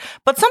could,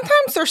 but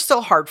sometimes they're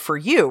still hard for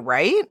you,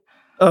 right?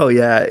 Oh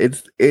yeah.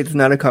 It's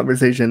not a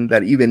conversation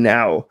that even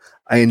now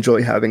I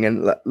enjoy having.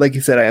 And like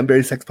you said, I am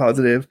very sex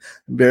positive.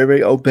 I'm very,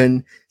 very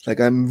open. Like,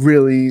 I'm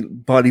really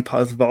body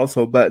positive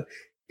also, but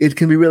it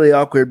can be really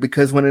awkward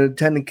because when an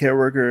attendant care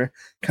worker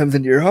comes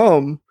into your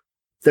home,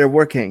 they're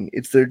working.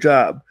 It's their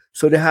job.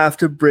 So to have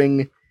to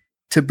bring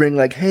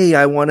like, hey,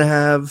 I want to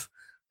have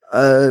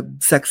a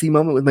sexy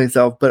moment with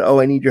myself, but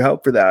I need your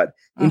help for that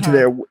into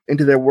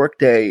their work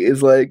day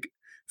is like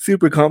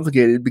super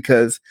complicated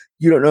because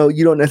you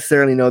don't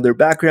necessarily know their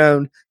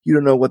background. You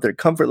don't know what their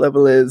comfort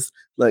level is.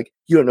 Like,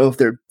 you don't know if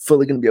they're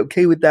fully going to be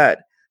okay with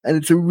that. And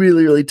it's a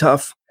really, really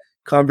tough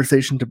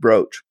conversation to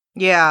broach.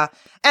 Yeah.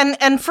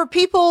 And for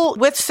people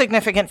with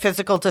significant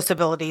physical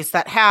disabilities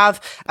that have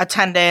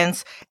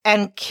attendants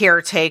and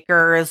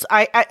caretakers,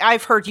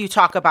 I've heard you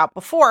talk about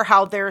before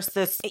how there's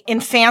this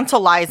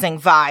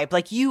infantilizing vibe.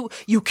 Like, you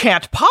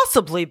can't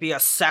possibly be a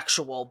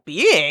sexual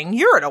being.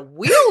 You're in a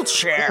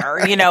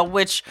wheelchair,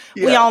 which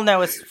we all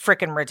know is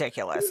freaking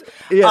ridiculous.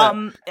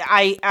 Yeah.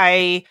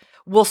 I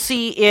we'll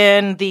see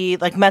in the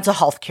like mental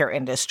health care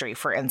industry,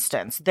 for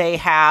instance, they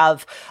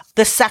have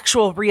the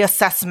sexual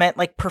reassessment,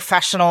 like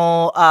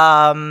professional,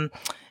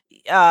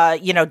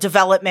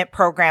 development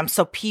programs.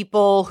 So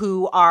people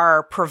who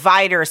are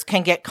providers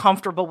can get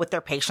comfortable with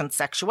their patient's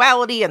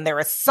sexuality and their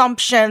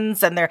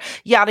assumptions and their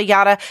yada,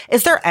 yada.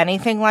 Is there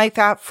anything like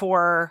that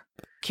for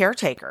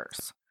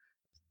caretakers?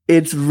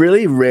 It's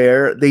really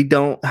rare. They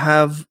don't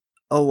have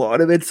a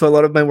lot of it. So a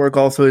lot of my work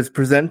also is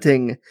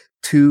presenting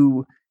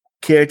to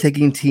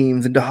caretaking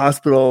teams and to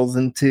hospitals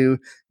and to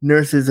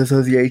nurses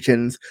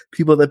associations,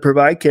 people that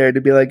provide care,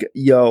 to be like,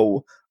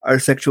 yo, our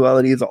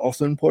sexuality is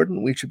also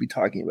important. We should be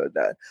talking about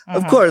that.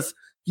 Of course,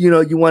 you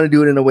want to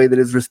do it in a way that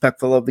is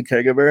respectful of the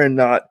caregiver and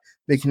not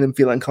making them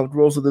feel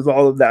uncomfortable. So there's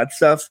all of that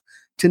stuff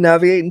to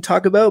navigate and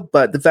talk about.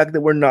 But the fact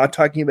that we're not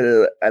talking about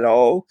it at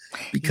all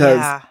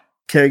because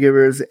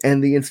caregivers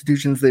and the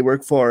institutions they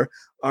work for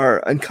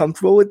are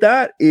uncomfortable with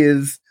that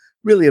is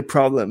really a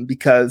problem.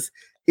 Because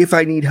if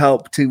I need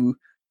help to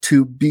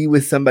be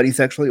with somebody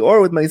sexually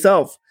or with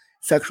myself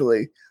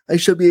sexually, I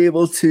should be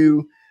able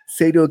to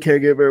say to a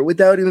caregiver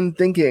without even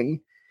thinking,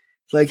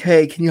 like,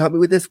 hey, can you help me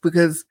with this?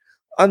 Because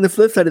on the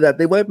flip side of that,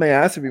 they wipe my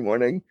ass every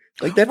morning.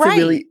 Like, that's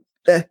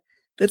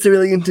that's a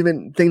really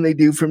intimate thing they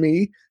do for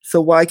me.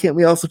 So why can't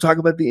we also talk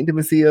about the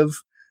intimacy of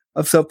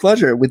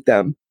self-pleasure with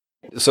them?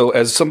 So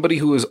as somebody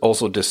who is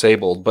also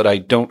disabled, but I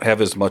don't have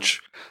as much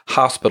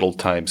hospital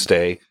time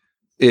stay,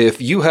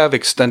 if you have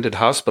extended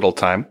hospital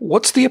time,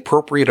 what's the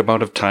appropriate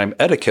amount of time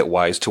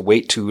etiquette-wise to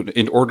wait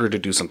in order to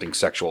do something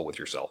sexual with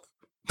yourself?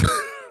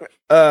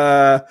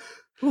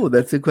 Oh,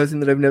 that's a question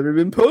that I've never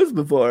been posed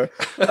before.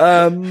 Would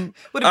it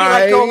be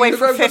like go away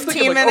for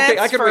 15 minutes? Okay,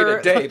 I could wait a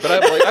day, but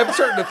I'm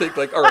starting to think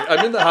like, all right,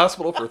 I'm in the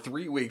hospital for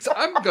 3 weeks.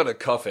 I'm gonna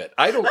cuff it.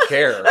 I don't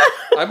care.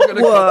 I'm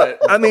gonna cuff it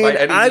by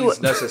any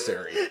means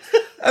necessary.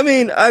 I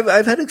mean,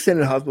 I've had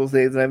extended hospital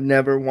stays, and I've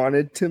never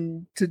wanted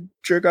to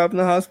jerk off in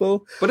the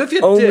hospital. But if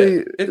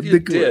you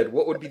did,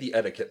 what would be the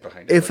etiquette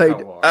behind it? If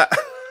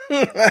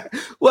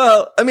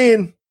well, I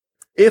mean,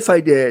 if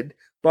I did,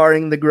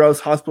 barring the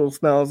gross hospital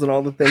smells and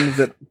all the things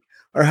that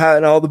are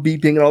having all the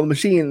beeping and all the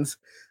machines,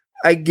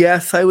 I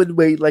guess I would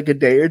wait like a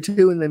day or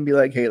two and then be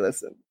like, hey,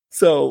 listen,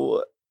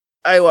 so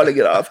I want to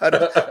get off.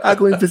 How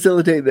can we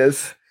facilitate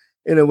this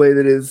in a way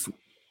that is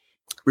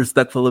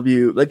respectful of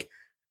you? Like,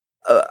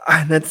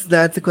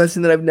 that's a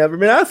question that I've never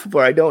been asked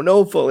before. I don't know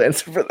a full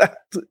answer for that.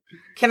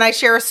 Can I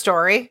share a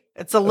story?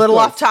 It's a little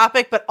off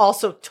topic, but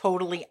also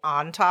totally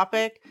on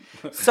topic.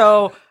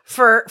 So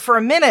for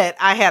a minute,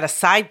 I had a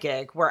side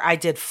gig where I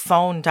did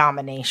phone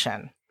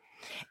domination.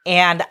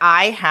 And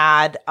I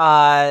had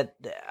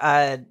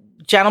a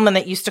gentleman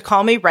that used to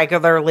call me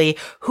regularly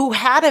who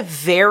had a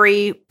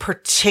very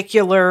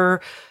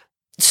particular,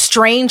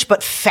 strange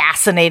but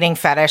fascinating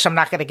fetish. I'm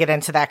not going to get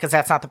into that because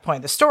that's not the point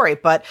of the story.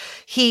 But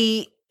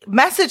he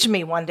messaged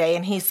me one day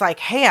and he's like,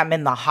 hey, I'm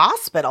in the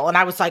hospital. And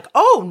I was like,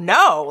 oh,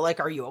 no. Like,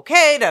 are you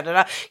okay? Da, da,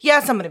 da.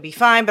 Yes, I'm going to be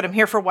fine, but I'm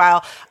here for a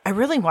while. I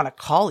really want to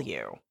call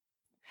you.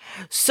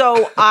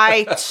 So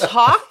I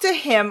talked to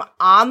him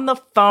on the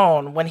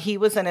phone when he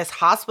was in his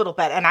hospital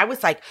bed, and I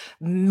was like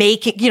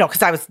making,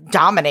 because I was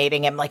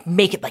dominating him, like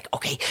make it like,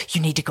 okay,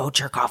 you need to go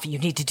jerk off. You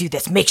need to do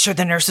this. Make sure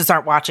the nurses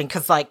aren't watching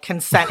because like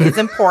consent is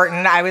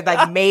important. I would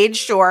like made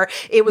sure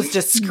it was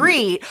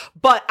discreet,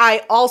 but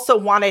I also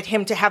wanted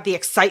him to have the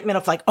excitement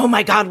of like, oh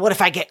my God, what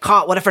if I get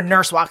caught? What if a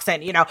nurse walks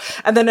in,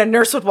 And then a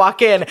nurse would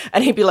walk in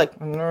and he'd be like,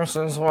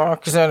 nurses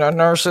walks in, a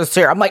nurse is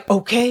here. I'm like,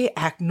 okay,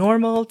 act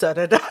normal, da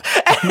da da.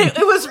 And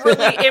it was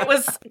really,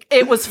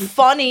 it was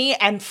funny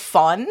and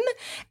fun.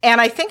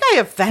 And I think I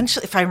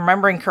eventually, if I'm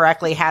remembering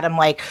correctly, had him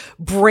like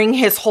bring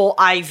his whole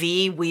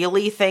IV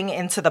wheelie thing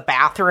into the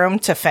bathroom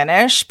to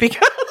finish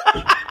because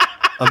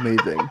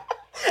amazing.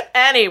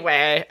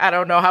 Anyway, I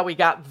don't know how we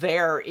got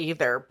there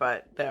either,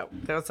 but that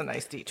was a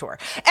nice detour.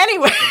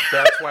 Anyway.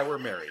 That's why we're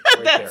married.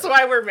 That's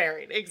why we're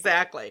married.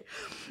 Exactly.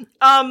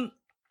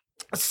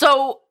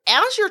 So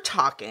as you're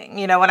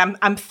talking, and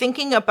I'm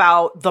thinking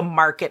about the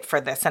market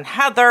for this. And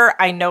Heather,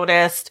 I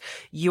noticed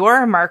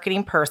you're a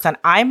marketing person.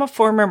 I'm a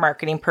former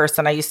marketing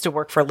person. I used to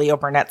work for Leo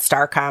Burnett,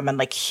 Starcom, and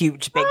like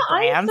huge big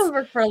brands. I used to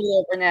work for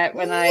Leo Burnett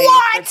when I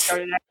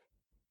started.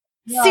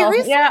 No,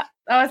 seriously? Yeah,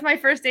 that was my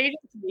first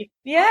agency.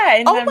 Yeah,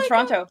 in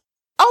Toronto. God.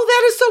 Oh,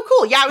 that is so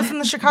cool. Yeah, I was in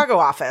the Chicago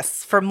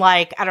office from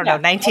like, I don't know,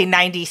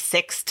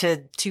 1996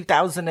 to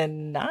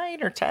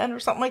 2009 or 10 or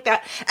something like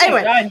that.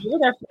 Anyway. Oh, you were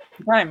there for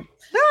some time.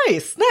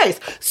 Nice.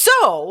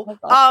 So,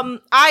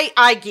 awesome.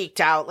 I geeked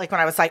out like when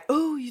I was like,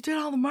 oh, you did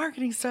all the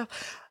marketing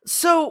stuff.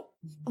 So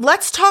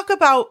let's talk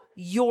about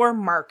your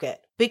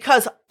market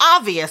because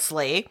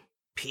obviously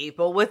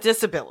people with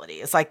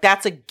disabilities, like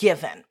that's a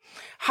given.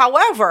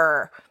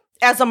 However,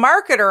 as a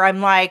marketer,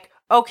 I'm like,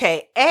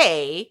 okay,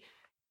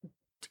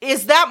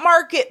 is that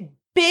market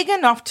big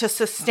enough to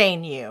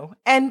sustain you?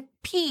 And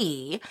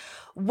B,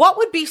 what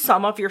would be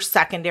some of your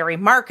secondary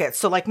markets?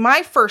 So like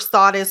my first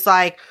thought is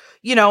like,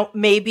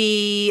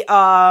 maybe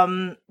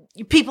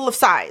people of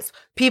size,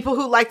 people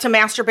who like to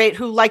masturbate,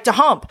 who like to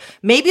hump.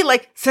 Maybe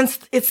like since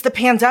it's the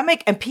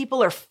pandemic and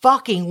people are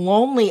fucking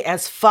lonely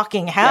as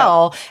fucking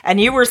hell. Yeah.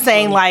 And you were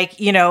saying like,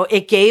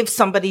 it gave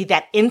somebody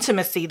that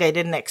intimacy they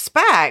didn't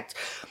expect.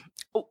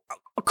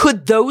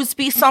 Could those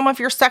be some of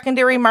your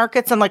secondary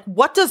markets? And like,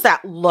 what does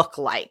that look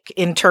like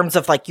in terms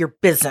of like your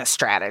business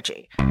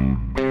strategy?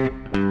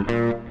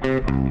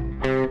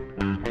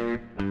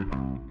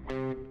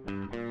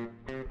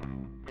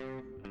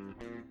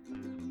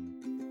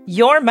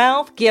 Your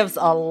mouth gives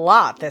a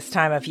lot this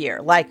time of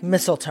year, like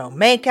mistletoe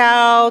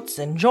makeouts,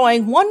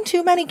 enjoying one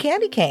too many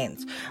candy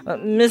canes,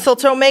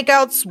 mistletoe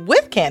makeouts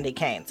with candy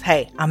canes.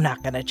 Hey, I'm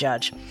not going to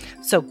judge.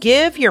 So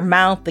give your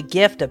mouth the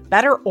gift of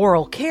better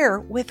oral care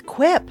with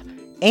Quip.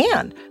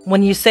 And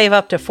when you save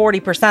up to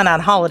 40%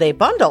 on holiday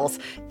bundles,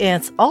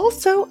 it's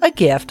also a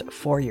gift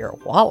for your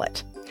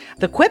wallet.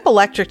 The Quip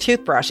electric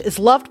toothbrush is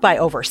loved by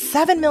over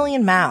 7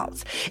 million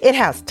mouths. It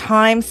has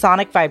timed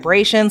sonic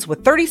vibrations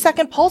with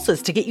 30-second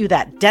pulses to get you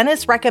that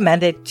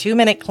dentist-recommended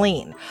 2-minute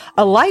clean.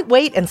 A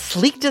lightweight and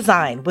sleek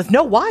design with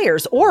no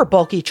wires or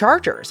bulky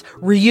chargers.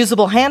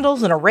 Reusable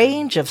handles in a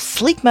range of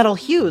sleek metal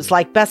hues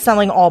like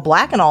best-selling all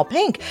black and all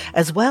pink,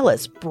 as well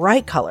as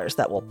bright colors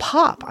that will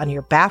pop on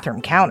your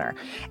bathroom counter.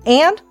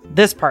 And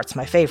this part's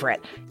my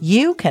favorite.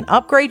 You can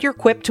upgrade your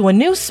Quip to a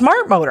new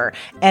smart motor,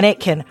 and it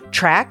can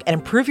track and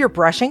improve your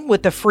brushing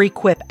with the free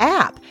Quip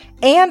app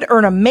and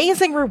earn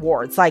amazing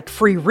rewards like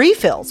free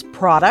refills,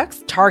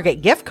 products,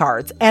 Target gift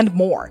cards, and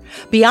more.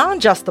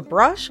 Beyond just the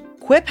brush,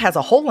 Quip has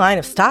a whole line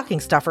of stocking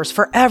stuffers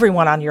for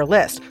everyone on your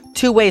list.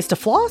 2 ways to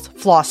floss,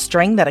 floss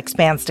string that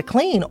expands to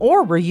clean,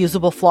 or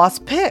reusable floss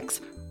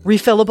picks.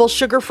 Refillable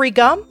sugar-free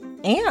gum,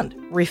 and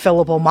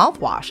refillable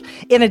mouthwash.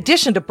 In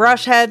addition to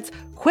brush heads,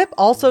 Quip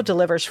also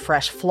delivers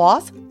fresh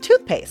floss,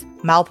 toothpaste,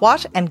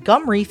 mouthwash, and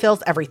gum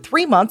refills every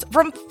 3 months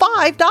from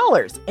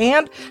 $5.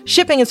 And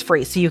shipping is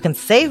free, so you can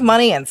save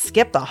money and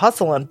skip the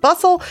hustle and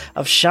bustle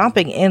of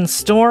shopping in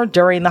store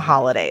during the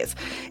holidays.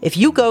 If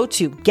you go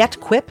to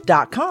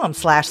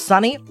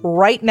getquip.com/sunny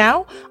right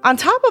now, on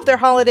top of their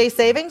holiday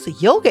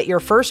savings, you'll get your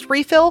first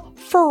refill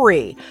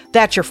free.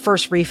 That's your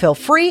first refill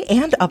free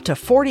and up to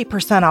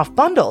 40% off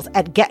bundles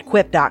at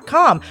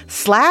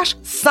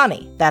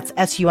getquip.com/sunny. That's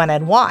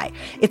SUNNY.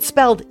 It's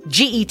spelled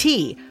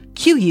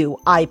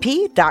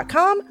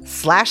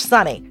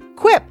GETQUIP.com/sunny.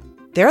 Quip,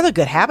 they're the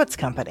Good Habits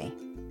Company.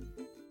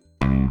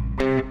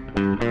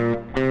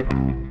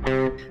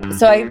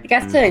 So I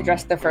guess to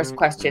address the first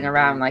question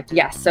around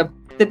yes, so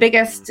the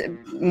biggest,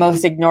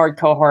 most ignored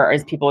cohort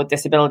is people with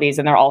disabilities,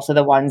 and they're also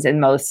the ones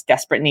in most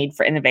desperate need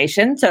for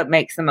innovation. So it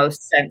makes the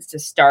most sense to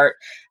start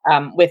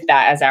with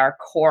that as our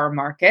core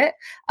market.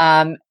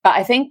 But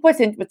I think what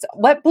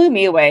blew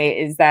me away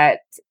is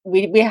that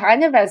we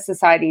kind of, as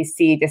society,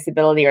 see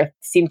disability or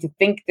seem to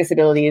think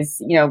disability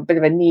is, a bit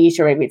of a niche,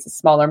 or maybe it's a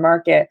smaller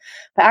market.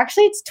 But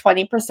actually, it's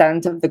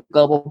 20% of the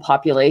global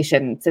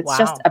population. So it's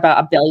just about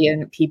 1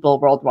 billion people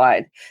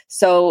worldwide.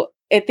 So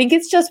I think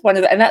it's just one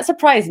of and that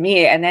surprised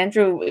me. And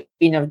Andrew,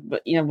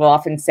 will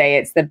often say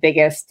it's the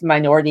biggest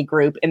minority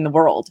group in the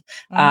world.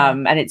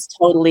 And it's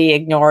totally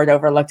ignored,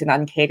 overlooked, and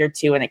uncatered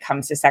to when it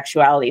comes to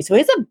sexuality. So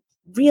it's a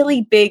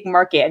really big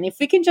market. And if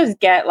we can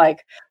just get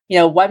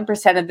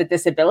 1% of the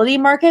disability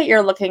market,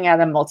 you're looking at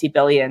a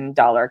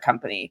multi-billion-dollar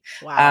company.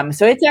 Wow.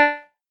 So it's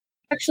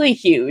actually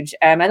huge.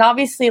 And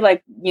obviously,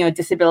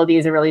 disability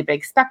is a really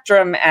big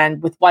spectrum.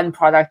 And with one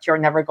product, you're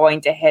never going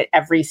to hit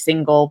every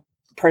single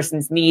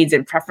person's needs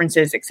and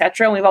preferences,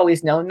 etc. And we've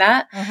always known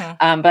that.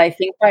 But I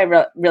think by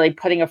really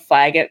putting a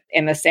flag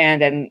in the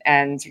sand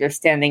and sort of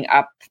standing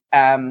up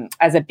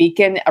as a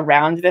beacon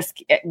around this,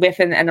 with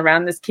and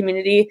around this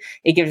community,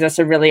 it gives us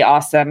a really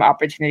awesome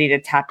opportunity to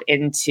tap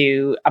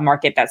into a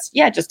market that's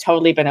just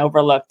totally been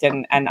overlooked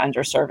and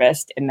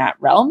underserviced in that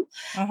realm.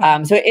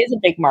 So it is a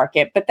big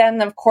market. But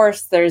then, of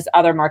course, there's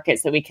other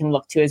markets that we can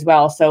look to as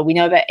well. So we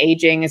know that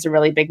aging is a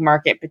really big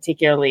market,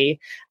 particularly.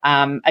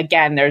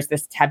 Again, there's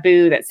this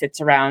taboo that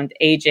sits around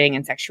aging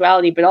and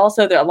sexuality, but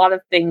also there are a lot of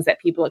things that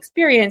people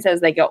experience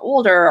as they get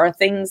older, or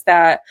things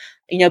that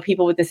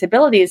people with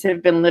disabilities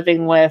have been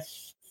living with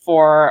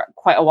for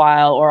quite a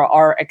while or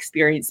are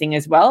experiencing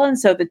as well. And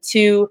so the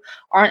two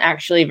aren't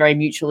actually very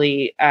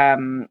mutually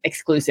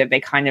exclusive. They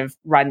kind of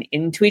run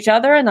into each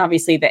other. And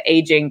obviously the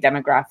aging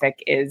demographic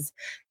is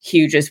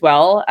huge as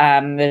well.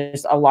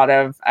 There's a lot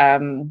of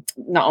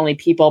not only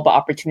people, but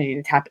opportunity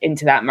to tap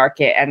into that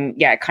market.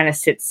 And it kind of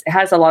it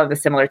has a lot of the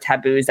similar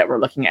taboos that we're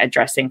looking at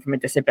addressing from a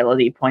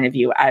disability point of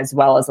view, as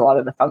well as a lot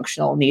of the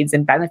functional needs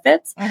and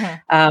benefits.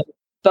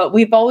 But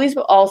we've always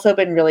also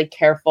been really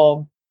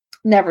careful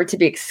never to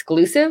be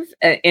exclusive,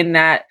 in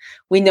that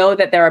we know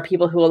that there are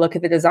people who will look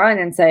at the design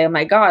and say, oh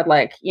my God,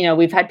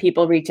 we've had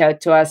people reach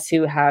out to us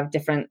who have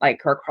different, who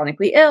are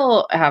chronically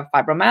ill, have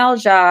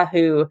fibromyalgia,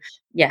 who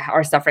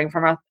are suffering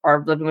from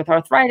or living with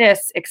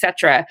arthritis,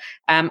 etc.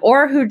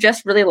 Or who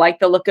just really like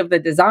the look of the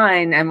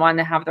design and want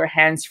to have their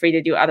hands free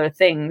to do other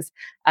things.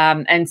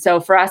 And so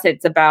for us,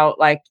 it's about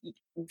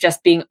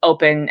just being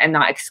open and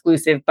not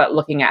exclusive, but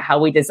looking at how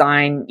we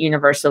design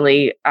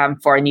universally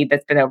for a need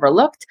that's been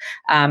overlooked.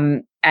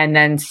 And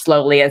then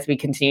slowly, as we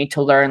continue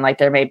to learn,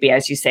 there may be,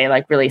 as you say,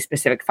 really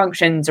specific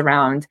functions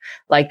around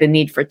the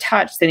need for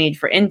touch, the need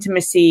for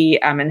intimacy,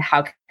 and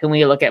how can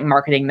we look at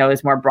marketing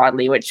those more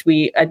broadly, which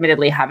we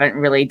admittedly haven't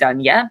really done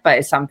yet, but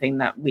it's something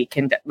that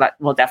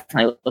we'll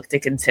definitely look to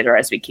consider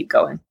as we keep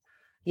going.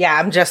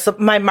 Yeah,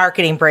 my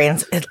marketing brain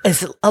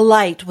is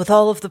alight with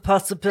all of the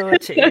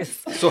possibilities.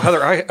 So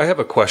Heather, I have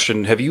a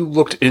question. Have you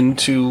looked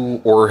into,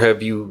 or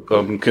have you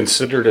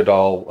considered at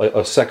all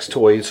a sex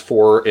toys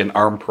for an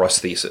arm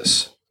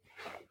prosthesis?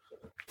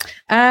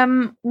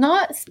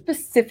 Not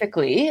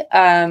specifically,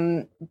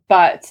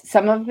 but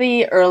some of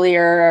the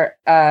earlier,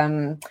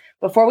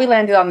 before we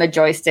landed on the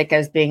joystick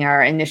as being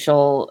our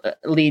initial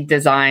lead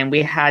design,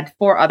 we had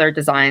 4 other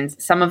designs,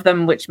 some of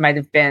them which might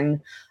have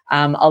been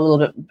a little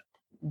bit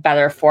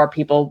better for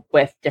people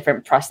with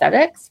different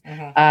prosthetics.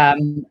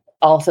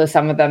 Also,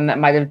 some of them that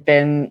might have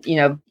been,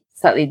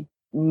 slightly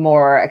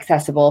more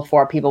accessible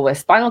for people with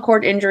spinal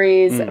cord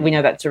injuries. We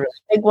know that's a really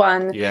big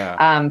one.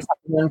 Some of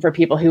them for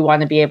people who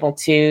want to be able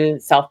to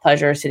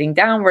self-pleasure sitting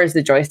down, whereas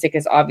the joystick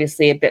is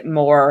obviously a bit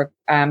more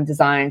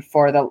designed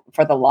for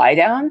the lie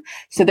down.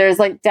 So there's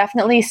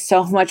definitely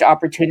so much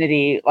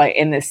opportunity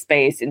in this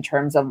space in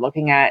terms of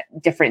looking at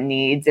different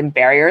needs and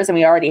barriers. And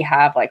we already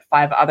have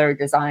 5 other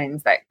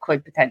designs that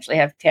could potentially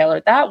have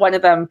tailored that. One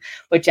of them,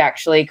 which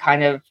actually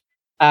kind of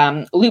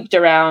looped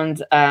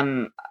around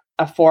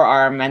a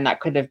forearm, and that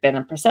could have been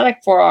a prosthetic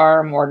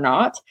forearm or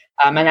not,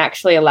 and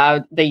actually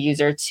allowed the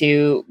user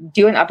to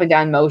do an up and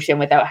down motion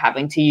without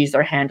having to use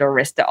their hand or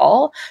wrist at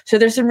all. So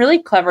there's some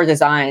really clever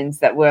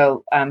designs that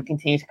we'll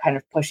continue to kind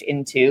of push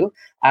into,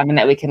 and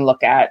that we can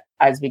look at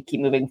as we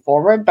keep moving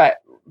forward. But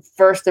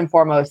first and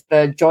foremost,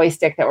 the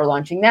joystick that we're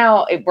launching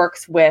now, it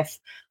works with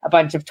a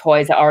bunch of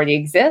toys that already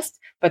exist.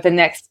 But the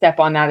next step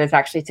on that is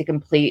actually to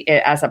complete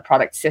it as a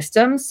product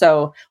system.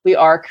 So we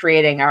are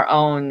creating our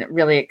own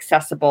really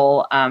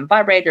accessible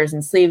vibrators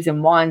and sleeves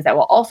and wands that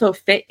will also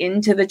fit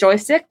into the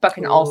joystick, but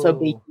can also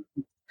be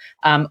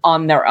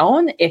on their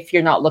own if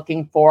you're not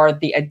looking for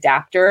the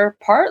adapter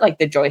part, like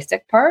the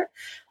joystick part.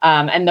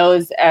 And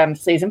those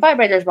sleeves and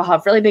vibrators will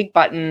have really big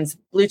buttons,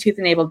 Bluetooth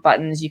enabled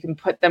buttons. You can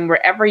put them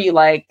wherever you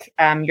like.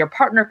 Your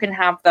partner can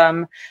have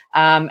them.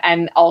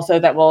 And also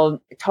that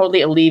will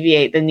totally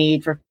alleviate the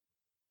need for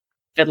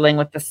fiddling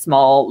with the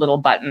small little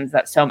buttons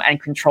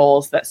and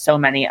controls that so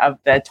many of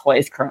the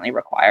toys currently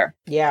require.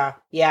 Yeah.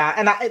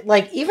 And I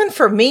like, even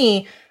for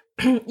me,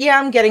 yeah,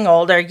 I'm getting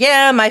older.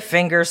 Yeah, my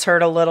fingers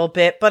hurt a little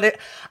bit, but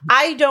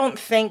I don't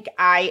think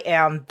I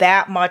am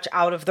that much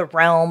out of the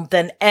realm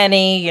than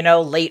any,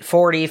 late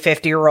 40,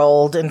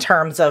 50-year-old in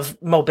terms of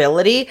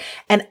mobility.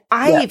 And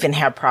I even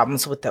have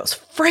problems with those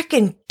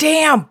freaking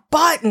damn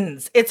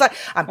buttons. It's like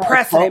I'm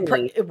pressing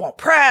it, it won't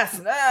press.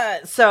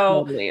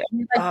 So totally.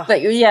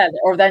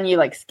 Or then you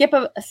like skip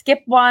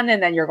one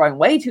and then you're going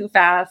way too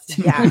fast.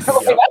 Yeah, that's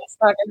not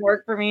gonna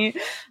work for me.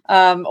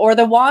 Or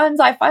the wands,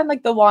 I find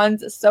like the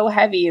wands so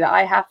heavy that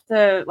I have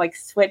to like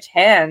switch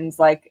hands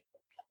like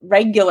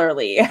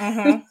regularly.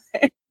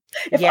 Mm-hmm.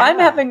 If I'm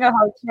having a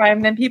hard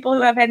time, then people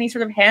who have any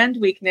sort of hand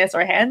weakness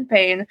or hand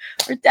pain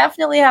are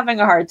definitely having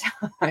a hard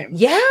time.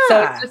 Yeah.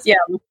 So it's just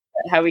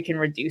how we can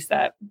reduce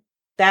that.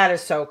 That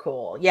is so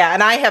cool. Yeah.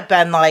 And I have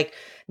been like,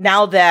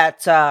 now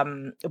that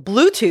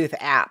Bluetooth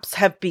apps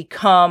have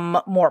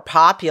become more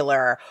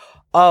popular,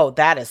 oh,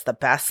 that is the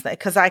best thing.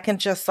 Because I can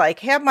just like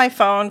have my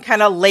phone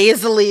kind of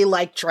lazily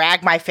like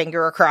drag my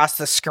finger across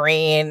the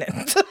screen,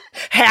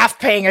 half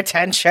paying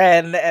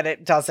attention, and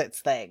it does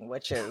its thing,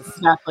 which is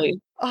exactly.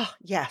 Oh,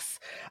 yes.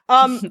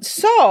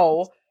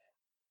 So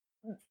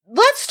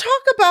let's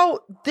talk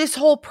about this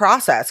whole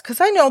process, because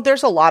I know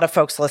there's a lot of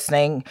folks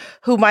listening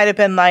who might have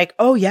been like,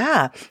 oh,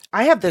 yeah,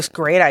 I have this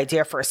great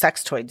idea for a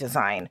sex toy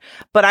design,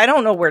 but I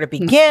don't know where to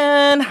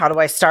begin. How do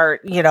I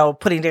start,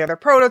 putting together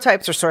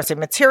prototypes or sourcing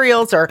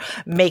materials or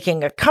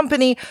making a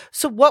company?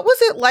 So what was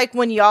it like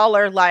when y'all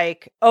are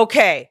like,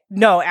 okay,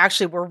 no,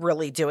 actually, we're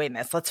really doing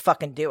this. Let's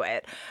fucking do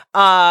it.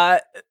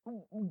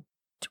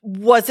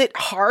 Was it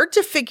hard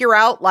to figure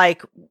out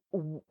like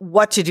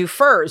what to do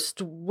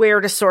first,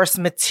 where to source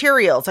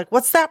materials? Like,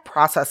 what's that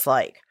process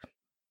like?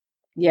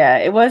 Yeah,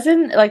 it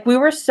wasn't like we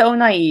were so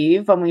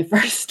naive when we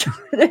first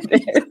started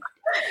it.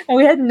 And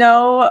we had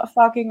no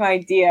fucking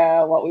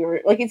idea what we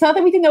were like. It's not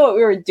that we didn't know what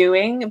we were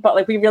doing, but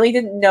like we really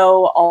didn't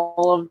know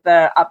all of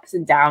the ups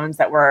and downs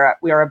that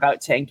we were about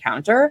to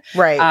encounter.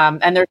 Right.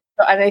 And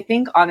I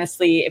think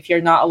honestly, if you're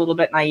not a little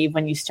bit naive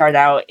when you start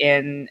out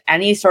in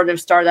any sort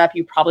of startup,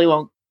 you probably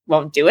won't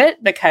do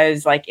it,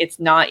 because like it's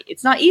not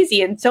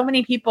easy, and so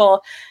many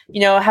people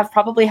have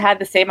probably had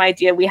the same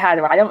idea we had.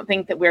 I don't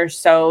think that we're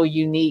so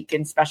unique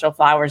and special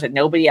flowers that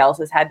nobody else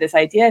has had this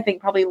idea. I think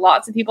probably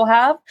lots of people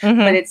have,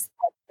 but it's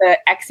the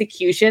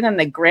execution and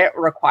the grit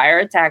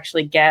required to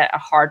actually get a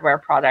hardware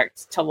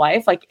product to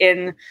life. Like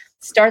in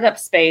startup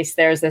space,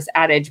 there's this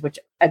adage, which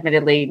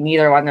admittedly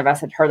neither one of us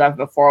had heard of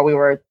before we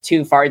were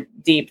too far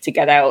deep to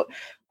get out,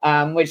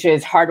 which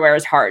is hardware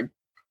is hard.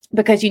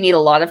 Because you need a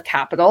lot of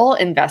capital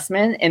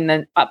investment in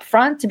the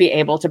upfront to be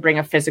able to bring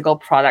a physical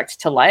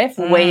product to life,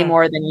 way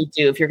more than you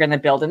do if you're going to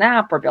build an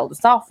app or build a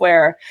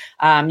software.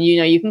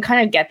 You can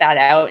kind of get that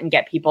out and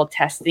get people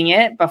testing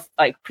it, but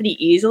like pretty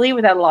easily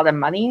without a lot of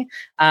money.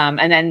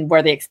 And then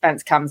where the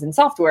expense comes in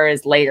software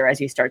is later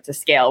as you start to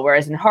scale.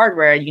 Whereas in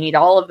hardware, you need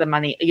all of the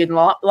money. You need a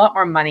lot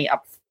more money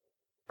up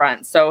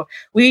front. So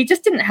we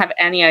just didn't have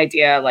any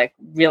idea, like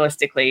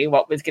realistically,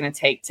 what was going to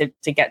take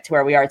to get to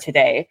where we are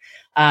today.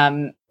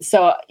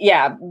 So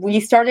yeah, we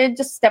started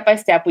just step by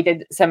step. We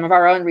did some of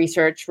our own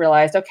research,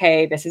 realized,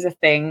 okay, this is a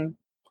thing.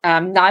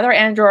 Neither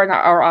Andrew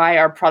or I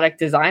are product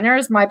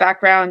designers. My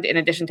background, in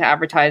addition to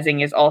advertising,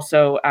 is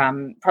also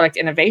product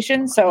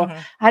innovation. So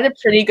I had a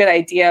pretty good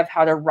idea of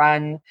how to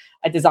run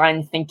a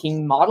design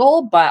thinking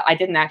model, but I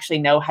didn't actually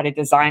know how to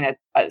design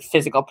a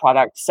physical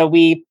product. So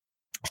we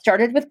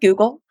started with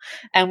Google,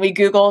 and we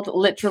Googled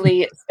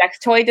literally sex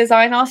toy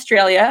design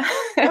Australia.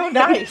 Oh,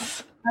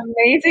 nice.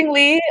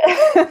 Amazingly,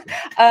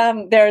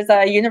 there's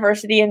a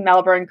university in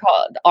Melbourne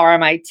called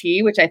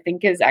RMIT, which I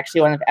think is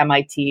actually one of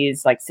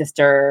MIT's like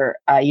sister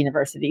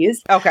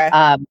universities. Okay.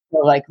 So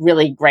like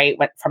really great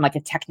from like a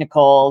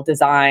technical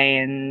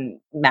design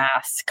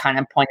maths kind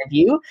of point of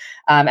view.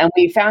 And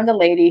we found a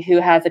lady who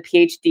has a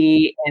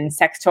PhD in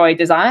sex toy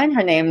design.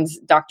 Her name's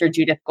Dr.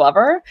 Judith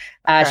Glover.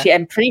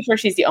 I'm pretty sure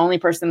she's the only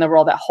person in the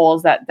world that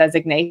holds that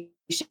designation.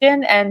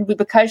 And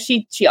because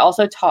she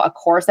also taught a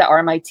course at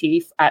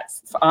RMIT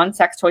on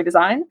sex toy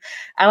design.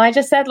 And I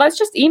just said, let's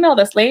just email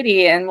this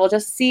lady and we'll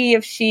just see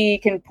if she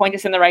can point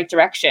us in the right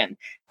direction.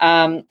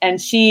 And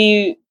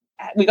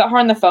we got her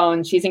on the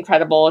phone. She's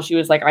incredible. She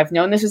was like, I've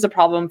known this is a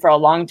problem for a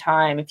long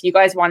time. If you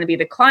guys want to be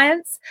the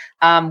clients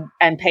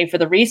and pay for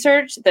the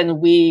research, then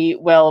we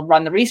will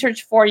run the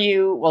research for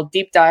you. We'll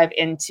deep dive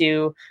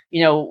into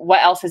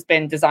what else has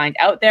been designed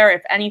out there,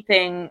 if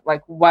anything,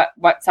 like what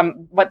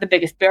the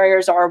biggest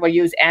barriers are. We'll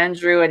use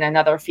Andrew and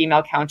another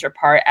female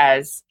counterpart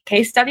as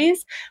case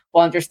studies.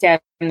 We'll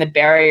understand the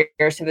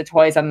barriers to the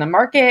toys on the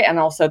market and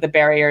also the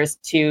barriers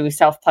to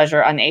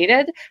self-pleasure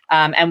unaided.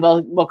 And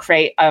we'll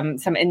create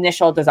some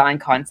initial design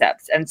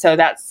concepts. And so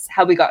that's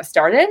how we got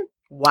started.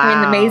 Wow. I mean,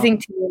 an amazing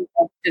team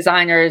of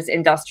designers,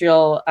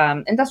 industrial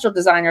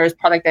designers,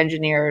 product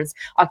engineers,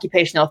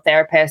 occupational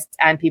therapists,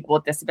 and people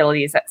with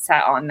disabilities that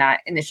sat on that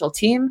initial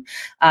team.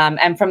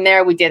 And from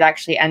there, we did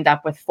actually end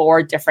up with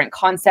 4 different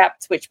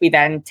concepts, which we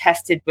then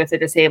tested with the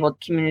disabled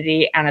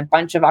community and a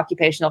bunch of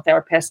occupational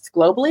therapists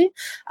globally.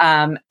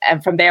 And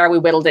from there, we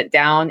whittled it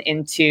down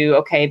into,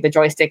 okay, the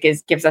joystick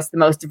gives us the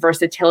most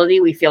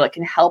versatility. We feel it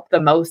can help the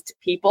most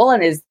people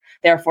and is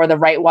therefore the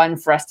right one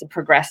for us to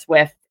progress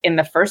with in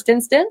the first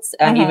instance,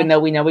 even though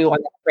we know we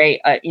want to create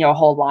a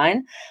whole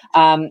line.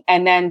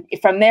 And then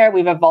from there,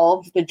 we've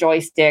evolved the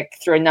joystick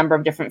through a number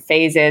of different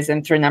phases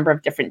and through a number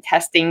of different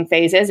testing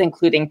phases,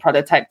 including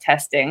prototype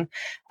testing,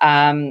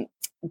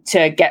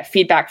 to get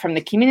feedback from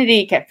the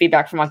community, get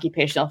feedback from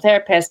occupational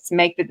therapists,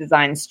 make the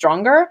design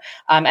stronger.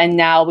 And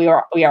now we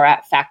are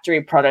at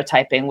factory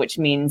prototyping, which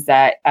means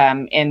that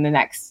in the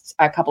next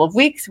couple of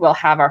weeks, we'll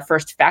have our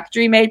first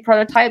factory made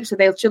prototype. So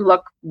they should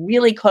look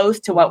really close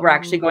to what we're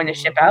actually going to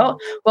ship out.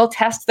 We'll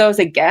test those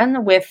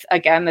again with,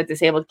 the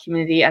disabled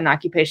community and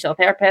occupational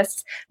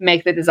therapists,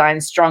 make the design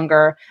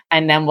stronger,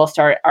 and then we'll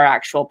start our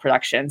actual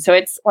production. So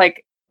it's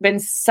been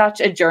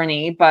such a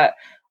journey, but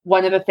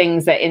one of the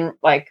things that in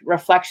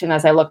reflection,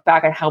 as I look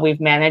back at how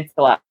we've managed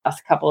the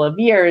last couple of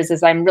years,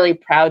 is I'm really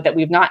proud that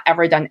we've not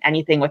ever done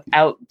anything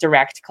without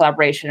direct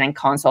collaboration and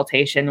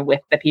consultation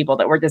with the people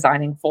that we're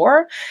designing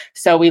for.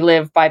 So we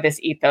live by this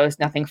ethos,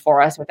 nothing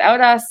for us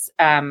without us.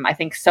 I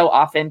think so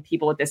often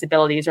people with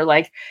disabilities are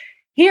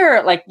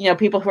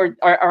people who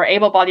are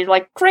able-bodied are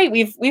like, great,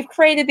 we've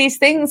created these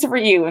things for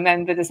you. And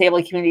then the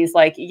disabled community is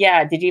like,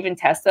 yeah, did you even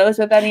test those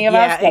with any of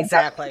us? Yeah,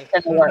 exactly.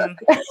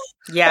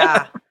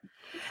 Yeah.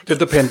 Did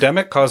the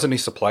pandemic cause any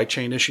supply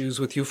chain issues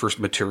with you for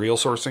material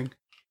sourcing?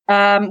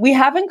 We've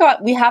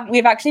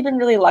actually been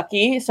really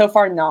lucky so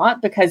far,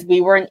 not because we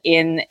weren't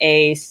in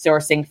a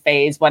sourcing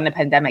phase when the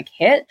pandemic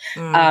hit.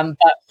 But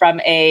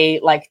from a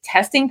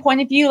testing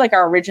point of view,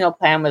 our original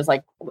plan was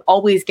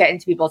always get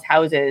into people's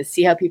houses,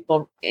 see how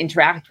people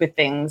interact with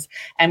things.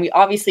 And we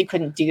obviously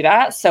couldn't do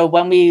that. So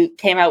when we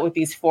came out with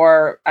these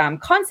 4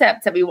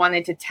 concepts that we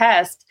wanted to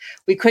test,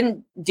 we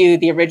couldn't do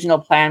the original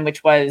plan,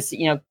 which was,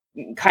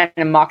 kind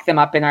of mock them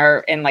up in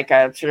a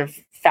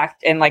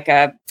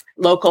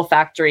local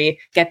factory,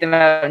 get them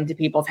out into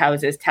people's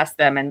houses, test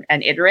them and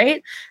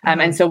iterate.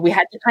 And so we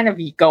had to kind of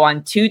go on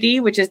 2D,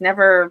 which is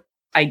never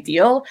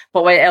ideal.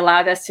 But what it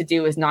allowed us to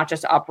do is not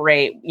just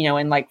operate,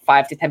 in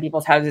 5 to 10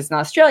 people's houses in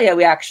Australia.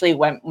 We actually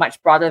went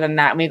much broader than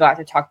that. And we got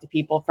to talk to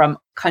people from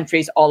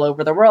countries all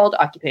over the world,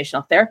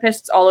 occupational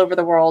therapists all over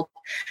the world.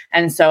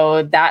 And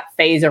so that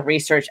phase of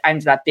research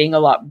ended up being a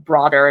lot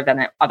broader than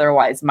it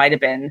otherwise might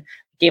have been.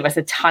 Gave us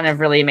a ton of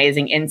really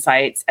amazing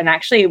insights, and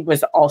actually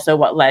was also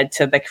what led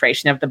to the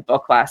creation of the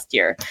book last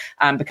year,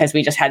 because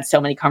we just had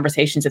so many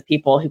conversations with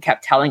people who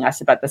kept telling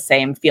us about the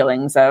same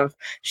feelings of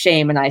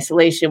shame and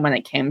isolation when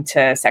it came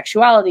to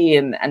sexuality,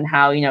 and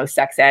how,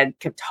 sex ed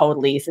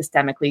totally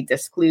systemically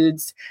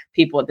excludes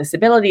people with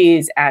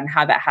disabilities, and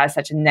how that has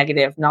such a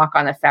negative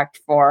knock-on effect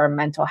for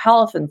mental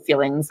health and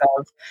feelings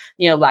of,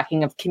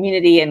 lacking of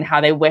community, and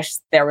how they wish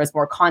there was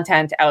more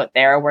content out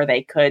there where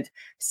they could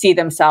see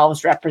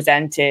themselves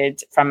represented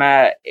from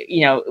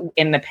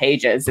in the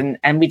pages.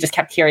 And we just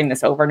kept hearing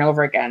this over and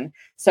over again.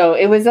 So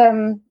it was,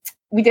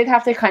 we did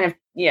have to kind of,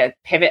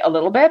 pivot a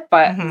little bit,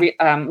 but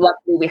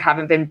luckily we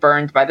haven't been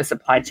burned by the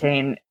supply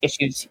chain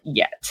issues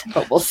yet,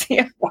 but we'll see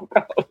how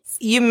that goes.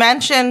 You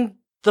mentioned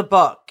the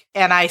book,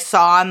 and I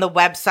saw on the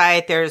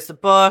website, there's the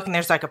book and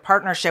there's a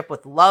partnership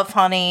with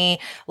Lovehoney.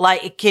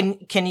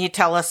 Can you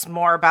tell us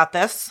more about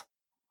this?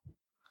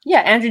 Yeah.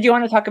 Andrew, do you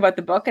want to talk about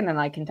the book and then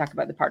I can talk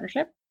about the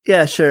partnership?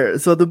 Yeah, sure.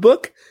 So the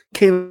book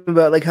came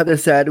about, like Heather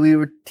said, we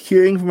were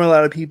hearing from a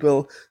lot of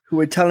people who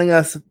were telling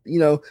us,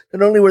 not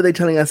only were they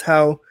telling us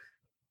how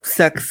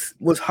sex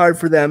was hard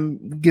for them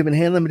given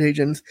hand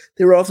limitations,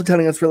 they were also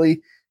telling us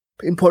really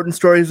important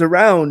stories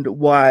around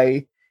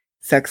why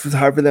sex was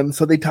hard for them.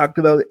 So they talked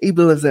about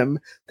ableism.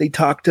 They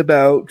talked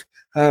about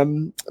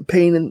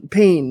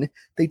pain.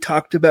 They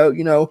talked about,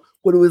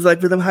 what it was like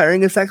for them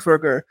hiring a sex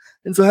worker.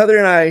 And so Heather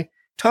and I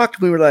talked,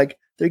 and we were like,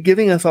 they're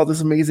giving us all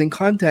this amazing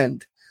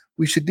content.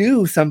 We should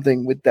do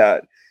something with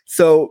that.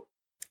 So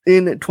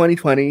in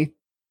 2020,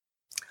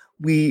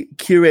 we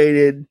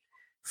curated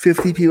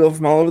 50 people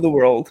from all over the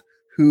world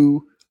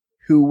who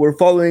were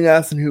following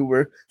us,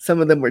 and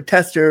some of them were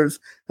testers.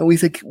 And we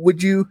said,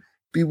 would you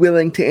be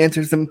willing to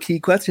answer some key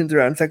questions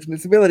around sex and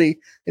disability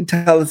and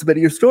tell us a bit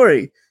of your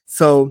story?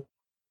 So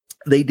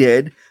they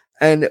did.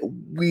 And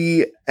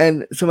we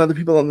and some other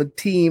people on the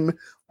team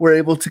were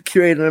able to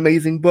curate an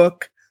amazing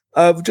book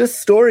of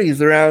just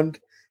stories around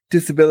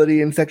disability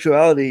and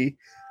sexuality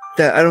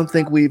that I don't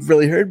think we've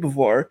really heard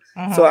before.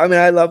 So,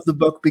 I love the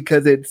book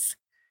because it's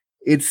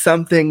It's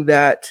something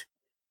that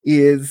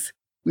we've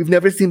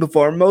never seen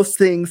before. Most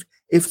things,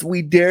 if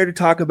we dare to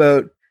talk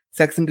about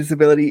sex and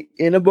disability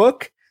in a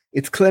book,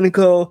 it's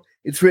clinical,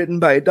 it's written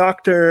by a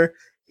doctor,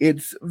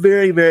 it's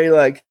very, very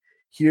like,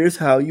 here's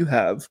how you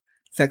have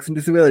sex and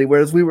disability.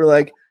 Whereas we were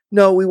like,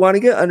 no, we want to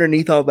get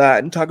underneath all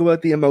that and talk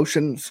about the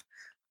emotions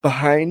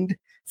behind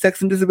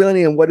sex and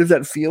disability and what does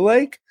that feel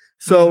like.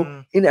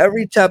 So in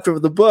every chapter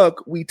of the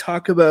book, we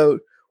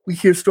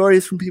hear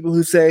stories from people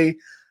who say,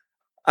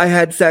 I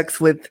had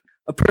sex with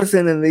a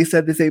person and they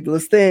said this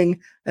ableist thing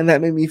and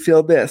that made me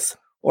feel this.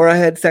 Or I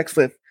had sex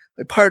with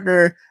my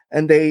partner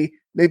and they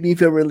made me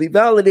feel really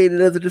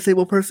validated as a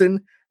disabled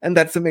person, and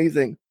that's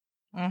amazing.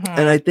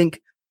 And I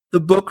think the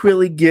book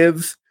really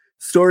gives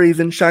stories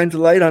and shines a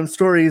light on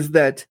stories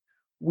that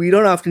we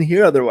don't often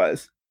hear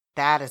otherwise.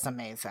 That is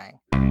amazing.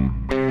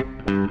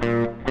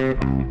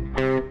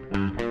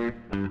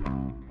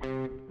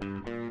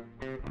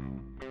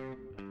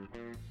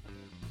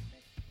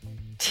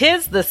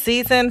 Tis the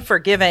season for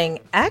giving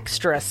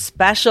extra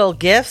special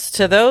gifts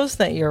to those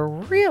that you're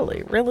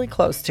really, really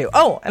close to.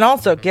 Oh, and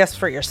also gifts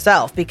for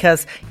yourself,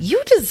 because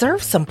you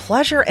deserve some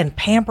pleasure and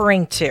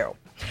pampering too.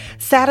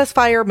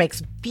 Satisfyer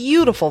makes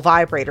beautiful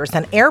vibrators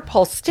and air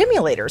pulse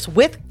stimulators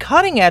with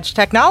cutting-edge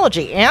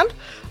technology, and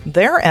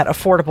they're at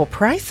affordable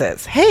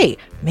prices. Hey,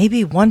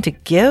 maybe one to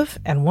give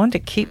and one to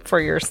keep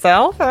for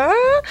yourself,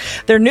 huh?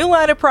 Their new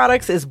line of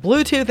products is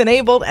Bluetooth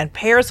enabled and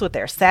pairs with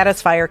their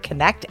Satisfyer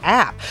Connect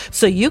app,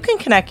 so you can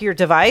connect your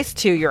device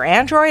to your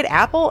Android,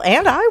 Apple,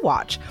 and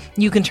iWatch.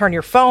 You can turn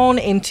your phone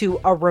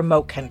into a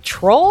remote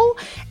control,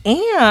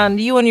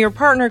 and you and your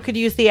partner could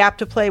use the app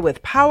to play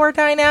with power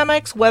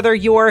dynamics, whether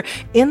you're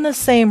in the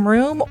same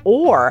room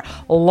or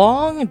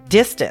long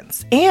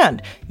distance.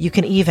 And you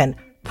can even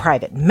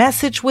private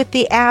message with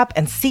the app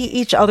and see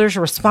each other's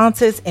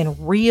responses in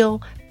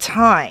real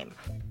time.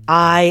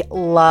 I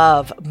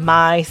love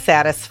my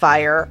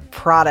Satisfyer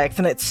products,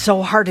 and it's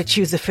so hard to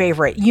choose a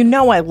favorite. You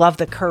know I love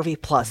the Curvy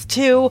Plus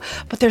too,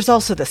 but there's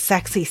also the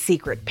sexy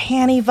secret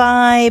panty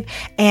vibe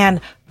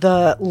and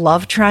the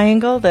love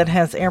triangle that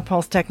has air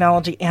pulse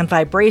technology and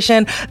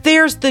vibration.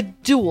 There's the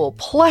dual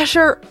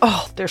pleasure.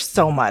 Oh, there's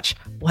so much.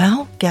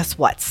 Well, guess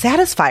what?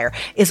 Satisfyer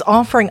is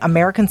offering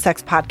American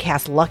Sex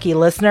Podcast lucky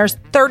listeners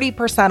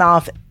 30%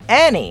 off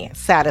any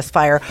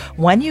Satisfyer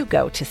when you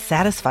go to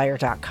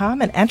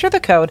satisfyer.com and enter the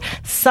code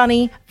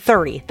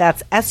SUNNY30.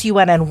 That's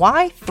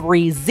SUNNY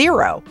 30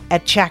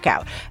 at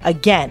checkout.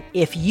 Again,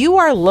 if you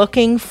are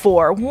looking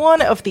for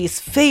one of these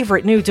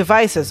favorite new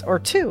devices, or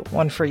two,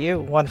 one for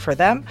you, one for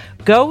them,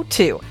 go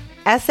to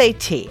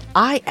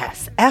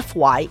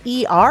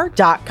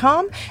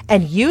SATISFYER.com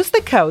and use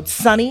the code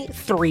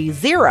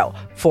SUNNY30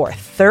 for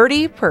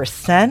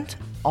 30%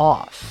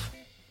 off.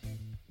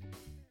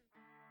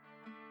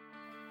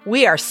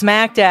 We are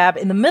smack dab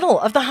in the middle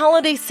of the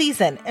holiday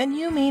season, and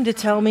you mean to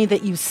tell me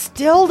that you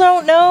still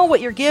don't know what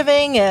you're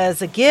giving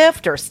as a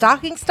gift or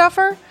stocking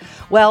stuffer?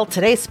 Well,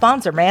 today's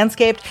sponsor,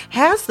 Manscaped,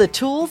 has the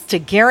tools to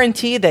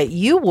guarantee that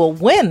you will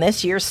win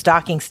this year's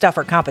stocking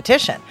stuffer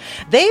competition.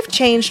 They've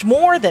changed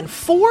more than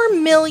 4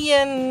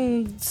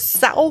 million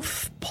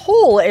South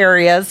Pole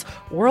areas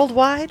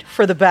worldwide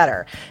for the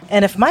better.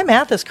 And if my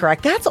math is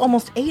correct, that's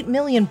almost 8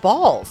 million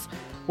balls.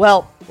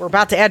 Well, we're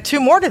about to add 2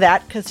 more to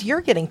that because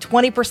you're getting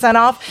 20%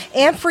 off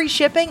and free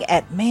shipping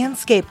at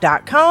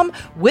manscaped.com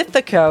with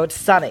the code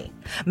SUNNY.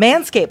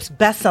 Manscaped's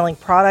best-selling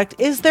product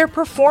is their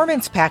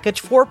Performance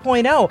Package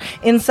 4.0.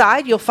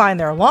 Inside, you'll find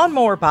their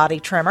lawnmower body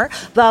trimmer,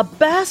 the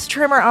best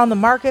trimmer on the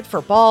market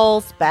for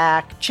balls,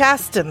 back,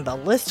 chest, and the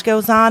list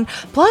goes on,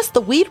 plus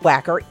the Weed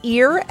Whacker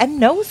ear and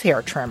nose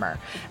hair trimmer.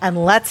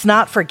 And let's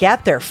not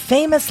forget their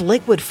famous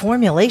liquid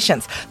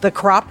formulations, the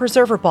Crop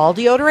Preserver Ball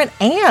Deodorant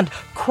and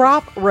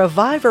Crop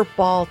Reviver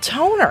Ball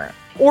Toner.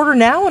 Order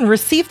now and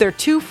receive their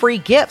 2 free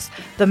gifts,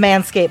 the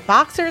Manscaped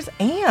Boxers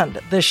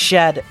and the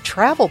Shed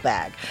Travel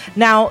Bag.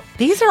 Now,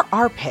 these are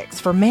our picks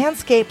for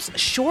Manscaped's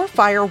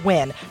surefire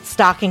win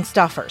stocking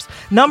stuffers.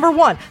 Number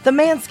 1, the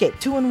Manscaped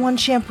 2-in-1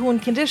 shampoo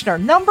and conditioner.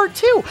 Number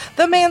 2,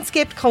 the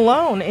Manscaped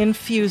Cologne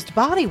infused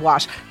body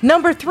wash.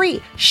 Number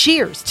 3,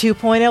 Shears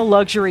 2.0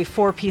 luxury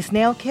 4-piece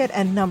nail kit.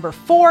 And number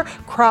 4,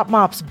 Crop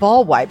Mops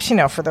ball wipes,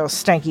 for those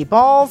stanky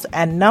balls.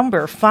 And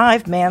number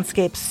 5,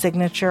 Manscaped's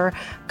signature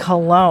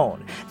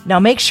cologne. Now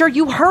make sure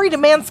you hurry to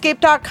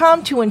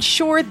manscaped.com to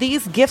ensure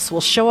these gifts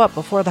will show up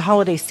before the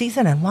holiday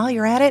season. And while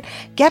you're at it,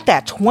 get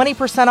that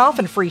 20% off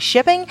and free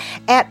shipping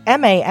at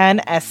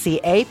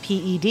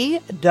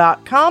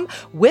manscaped.com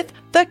with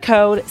the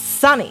code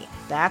SUNNY.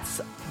 That's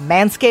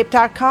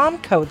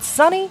manscaped.com, code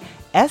SUNNY,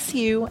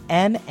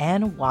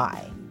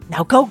 SUNNY.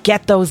 Now go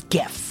get those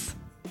gifts.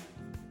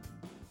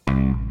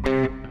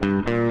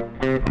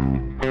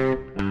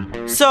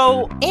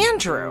 So,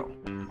 Andrew,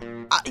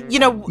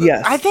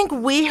 yes. I think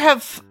we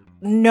have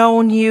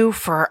known you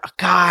for,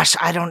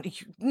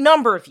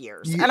 number of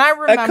years. And I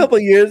remember a couple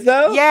years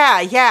though.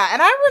 Yeah.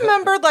 And I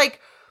remember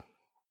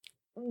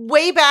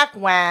way back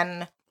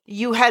when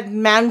you had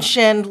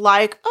mentioned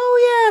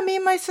oh yeah, me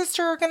and my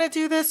sister are going to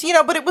do this,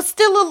 but it was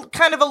still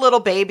kind of a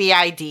little baby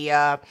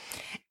idea.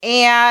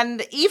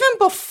 And even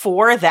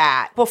before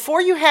that,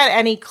 before you had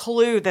any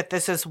clue that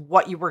this is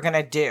what you were going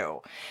to do.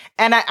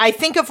 And I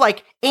think of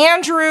like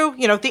Andrew,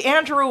 the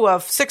Andrew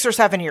of 6 or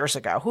 7 years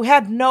ago, who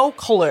had no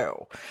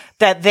clue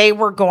that they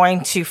were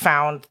going to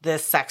found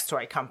this sex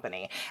toy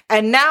company.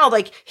 And now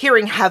like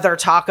hearing Heather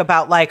talk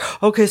about like,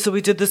 okay, so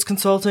we did this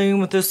consulting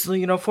with this,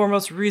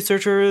 foremost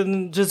researcher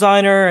and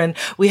designer, and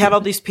we had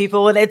all these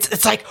people, and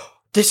it's like,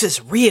 this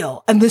is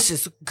real and this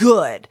is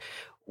good.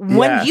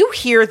 When you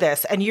hear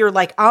this and you're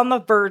like on the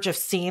verge of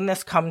seeing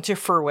this come to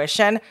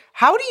fruition,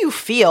 how do you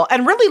feel?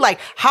 And really, like,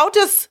 how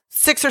does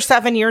 6 or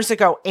 7 years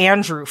ago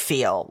Andrew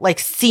feel, like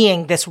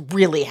seeing this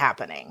really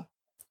happening?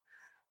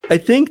 I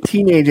think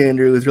teenage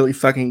Andrew was really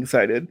fucking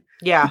excited.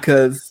 Yeah.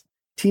 Because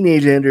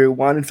teenage Andrew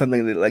wanted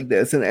something like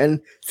this.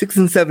 And 6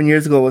 and 7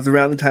 years ago was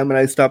around the time when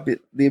I stopped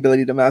the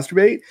ability to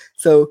masturbate.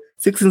 So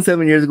 6 and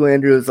 7 years ago,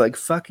 Andrew was like,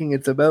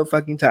 it's about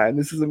fucking time.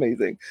 This is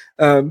amazing.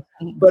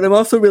 But I'm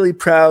also really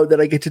proud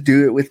that I get to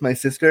do it with my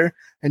sister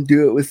and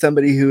do it with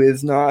somebody who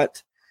is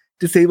not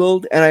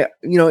disabled. And I,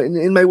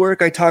 in my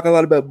work, I talk a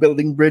lot about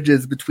building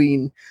bridges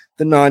between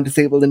the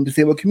non-disabled and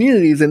disabled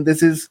communities. And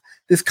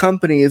this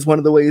company is one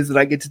of the ways that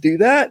I get to do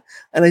that.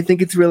 And I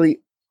think it's really,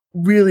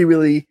 really,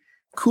 really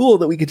cool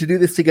that we get to do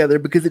this together,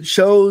 because it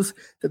shows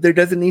that there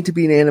doesn't need to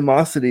be an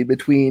animosity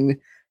between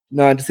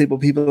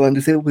non-disabled people and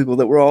disabled people,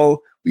 that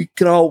we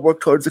can all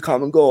work towards a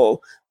common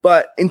goal.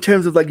 But in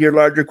terms of like your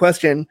larger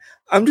question,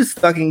 I'm just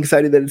fucking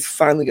excited that it's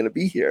finally going to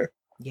be here.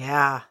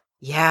 Yeah.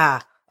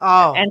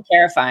 Oh, and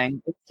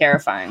terrifying. It's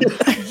terrifying. This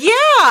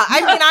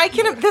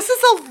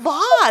is a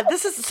lot.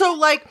 This is so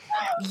like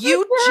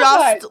you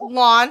just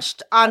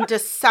launched on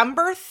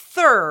December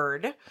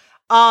 3rd.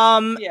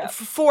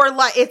 For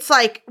like, it's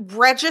like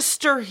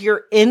register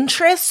your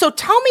interest. So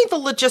tell me the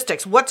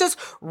logistics. What does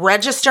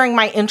registering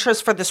my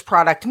interest for this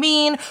product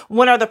mean?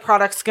 When are the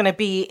products going to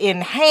be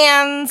in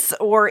hands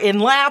or in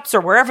laps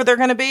or wherever they're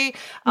going to be?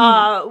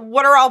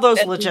 What are all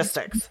those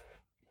logistics?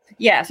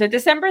 Yeah, so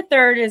December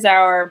 3rd is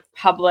our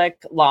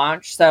public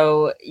launch.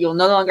 So you'll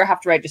no longer have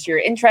to register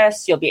your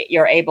interest.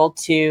 You're able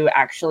to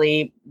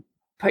actually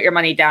put your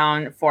money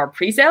down for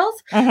pre-sales.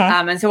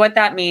 And so what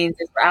that means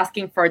is we're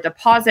asking for a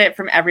deposit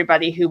from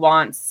everybody who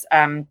wants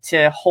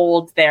to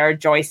hold their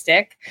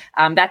joystick.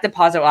 That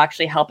deposit will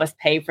actually help us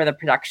pay for the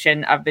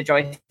production of the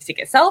joystick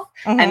itself.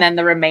 And then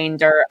the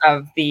remainder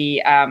of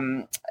the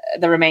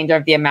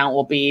amount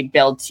will be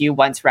billed to you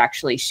once we're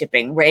actually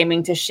shipping. We're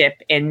aiming to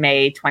ship in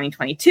May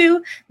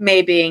 2022,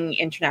 May being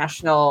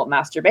International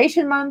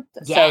Masturbation Month.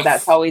 Yes. So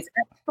that's always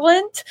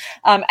excellent.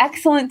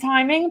 Excellent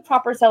timing,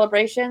 proper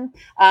celebration.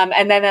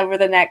 And then over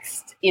the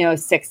next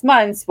 6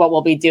 months, what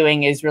we'll be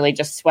doing is really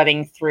just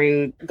going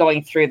through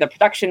the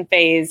production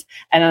phase,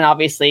 and then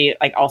obviously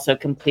like also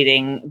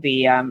completing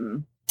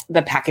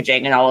the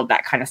packaging and all of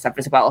that kind of stuff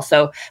as well.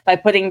 So by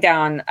putting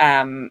down,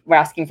 we're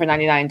asking for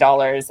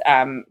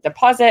 $99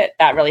 deposit,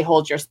 that really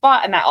holds your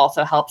spot, and that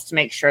also helps to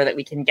make sure that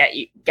we can get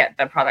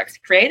the products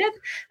created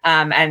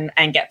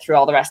and get through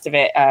all the rest of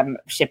it,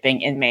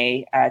 shipping in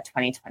May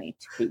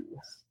 2022.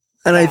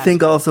 And I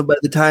think also by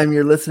the time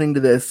you're listening to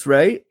this,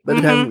 right? By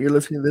the time you're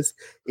listening to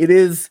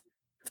this,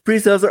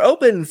 pre-sales are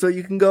open, so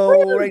you can go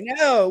right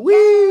now. Woo!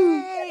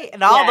 Yay!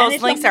 And all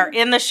those links are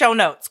in the show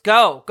notes.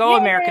 Go, Yay!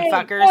 American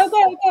fuckers.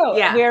 Go.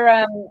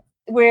 Yeah.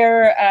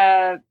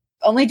 We're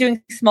only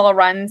doing smaller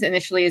runs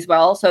initially as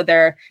well. So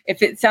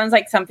if it sounds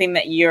like something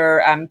that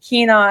you're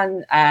keen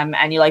on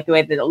and you like the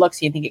way that it looks,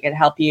 and you think it could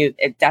help you,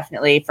 it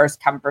definitely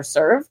first come, first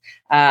serve.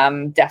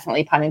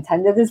 Definitely pun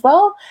intended as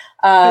well.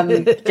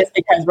 Just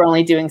because we're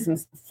only doing some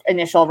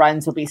initial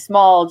runs will be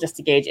small, just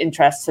to gauge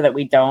interest so that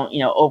we don't,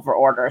 over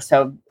order.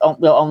 So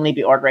we'll only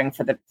be ordering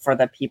for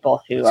the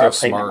people who are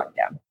putting their money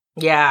down.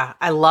 Yeah,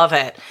 I love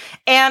it.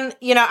 And,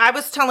 I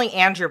was telling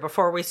Andrew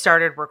before we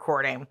started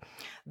recording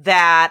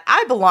that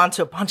I belong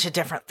to a bunch of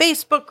different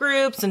Facebook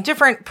groups and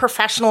different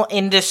professional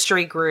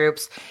industry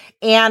groups.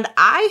 And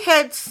I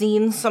had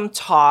seen some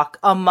talk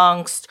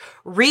amongst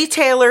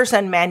retailers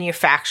and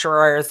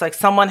manufacturers. Like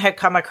someone had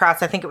come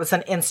across, I think it was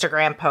an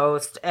Instagram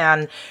post,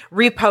 and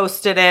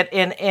reposted it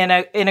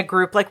in a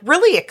group, like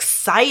really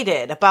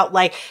excited about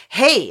like,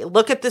 hey,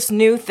 look at this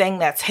new thing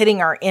that's hitting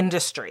our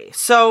industry.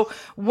 So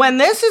when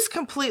this is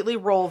completely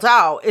rolled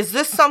out, is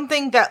this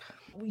something that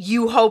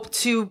you hope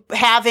to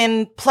have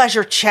in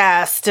Pleasure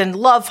Chest and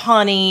Love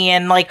Honey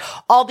and like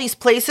all these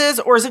places?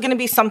 Or is it going to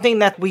be something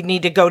that we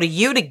need to go to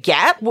you to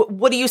get?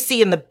 What do you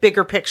see in the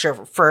bigger picture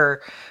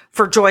for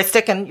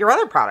Joystick and your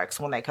other products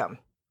when they come?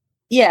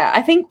 Yeah,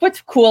 I think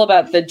what's cool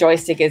about the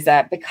Joystick is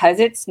that because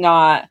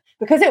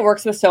it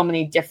works with so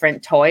many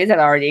different toys that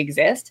already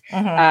exist,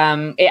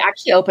 it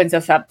actually opens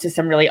us up to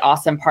some really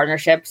awesome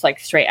partnerships,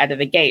 like straight out of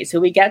the gate. So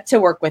we get to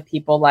work with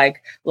people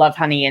like Love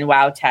Honey and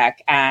WowTech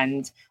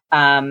and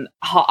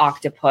Hot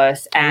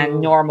Octopuss,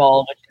 and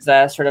Normal, which is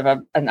a sort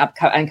of an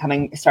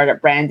upcoming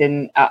startup brand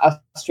in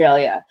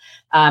Australia.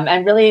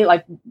 And really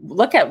like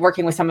look at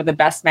working with some of the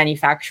best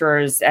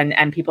manufacturers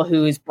and people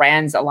whose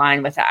brands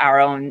align with our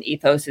own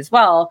ethos as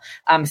well,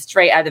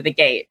 straight out of the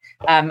gate.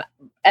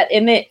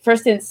 In the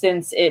first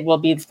instance, it will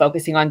be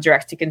focusing on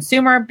direct to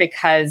consumer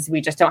because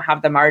we just don't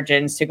have the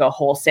margins to go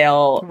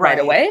wholesale right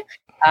away.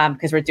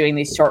 Because we're doing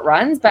these short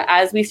runs. But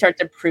as we start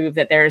to prove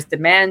that there's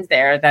demand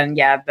there, then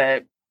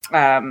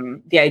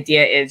the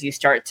idea is you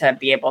start to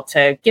be able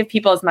to give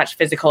people as much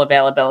physical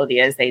availability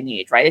as they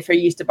need, right? If you're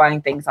used to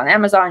buying things on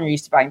Amazon, you're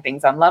used to buying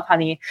things on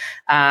Lovehoney,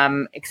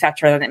 et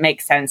cetera, then it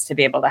makes sense to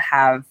be able to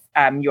have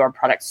your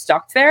product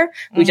stocked there.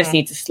 We just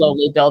need to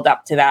slowly build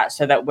up to that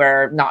so that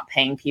we're not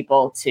paying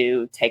people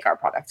to take our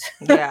product.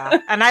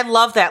 Yeah. And I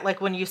love that.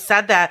 Like when you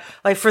said that,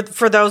 like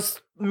for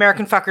those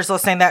American fuckers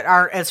listening that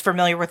aren't as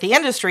familiar with the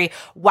industry,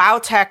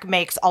 WowTech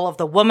makes all of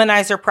the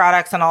Womanizer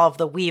products and all of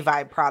the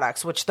WeVibe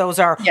products, which those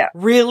are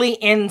really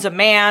in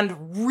demand,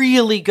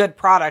 really good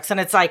products. And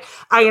it's like,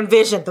 I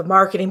envisioned the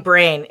marketing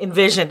brain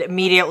envisioned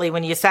immediately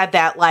when you said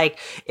that, like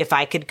if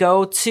I could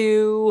go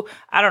to,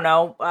 I don't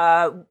know,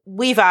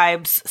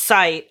 WeVibe's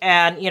site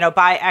and,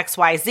 buy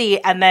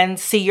XYZ and then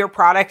see your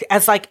product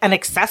as like an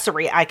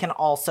accessory I can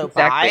also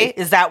buy.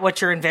 Is that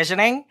what you're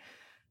envisioning?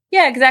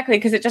 Yeah, exactly.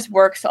 Because it just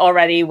works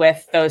already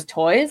with those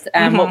toys.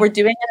 What we're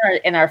doing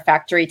in our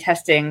factory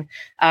testing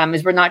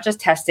is we're not just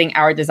testing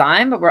our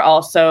design, but we're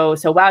also,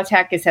 so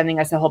WowTech is sending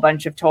us a whole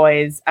bunch of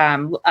toys,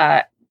 as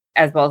well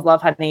as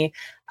Lovehoney.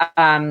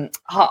 Hot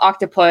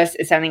Octopuss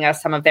is sending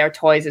us some of their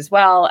toys as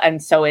well,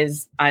 and so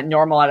is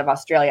Normal out of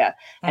Australia.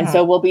 And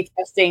so we'll be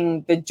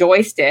testing the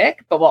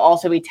joystick, but we'll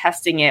also be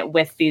testing it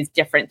with these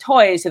different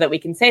toys so that we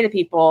can say to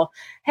people,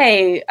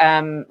 hey,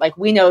 like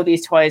we know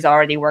these toys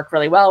already work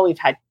really well. We've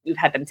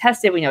had them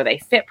tested. We know they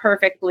fit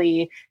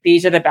perfectly.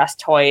 These are the best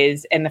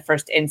toys in the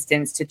first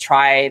instance to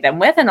try them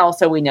with. And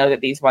also we know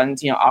that these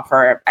ones,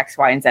 offer X,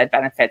 Y, and Z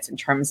benefits in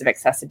terms of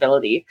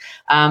accessibility.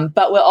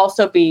 But we'll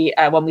also be,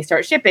 when we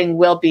start shipping,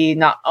 we'll be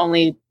not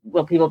only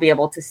will people be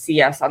able to see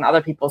us on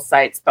other people's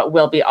sites, but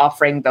we'll be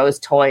offering those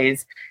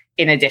toys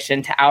in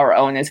addition to our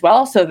own as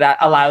well. So that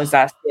allows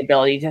us the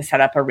ability to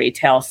set up a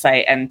retail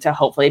site and to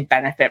hopefully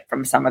benefit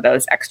from some of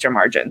those extra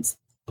margins.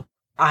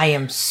 I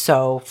am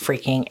so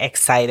freaking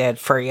excited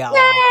for y'all.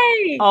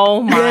 Yay!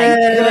 Oh my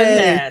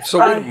goodness.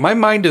 So my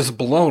mind is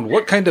blown.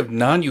 What kind of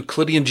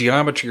non-Euclidean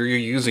geometry are you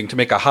using to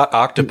make a Hot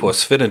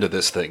Octopuss fit into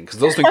this thing? Because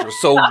those things are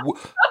so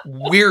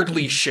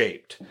weirdly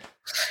shaped.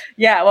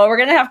 Yeah, well, we're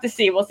going to have to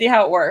see. We'll see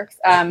how it works.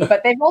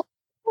 But they've also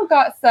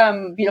got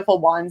some beautiful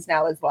wands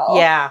now as well.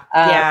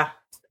 Yeah.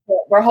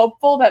 We're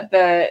hopeful that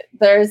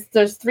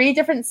there's 3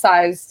 different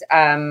sized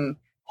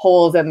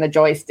holes in the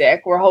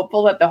joystick. We're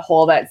hopeful that the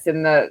hole that's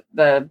in the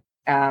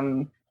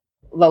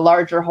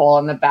larger hole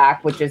in the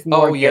back, which is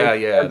more.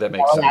 That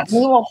makes sense.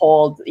 We'll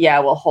hold the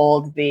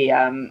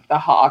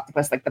Hot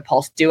Octopuss, like the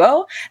Pulse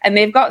Duo, and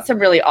they've got some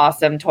really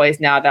awesome toys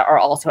now that are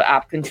also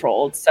app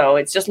controlled. So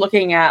it's just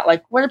looking at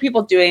like what are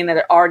people doing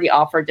that already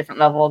offer different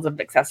levels of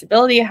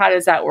accessibility. How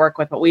does that work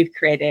with what we've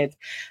created?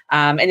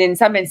 And in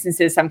some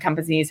instances, some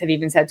companies have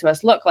even said to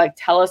us, "Look, like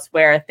tell us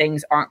where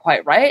things aren't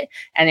quite right,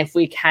 and if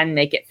we can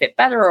make it fit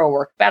better or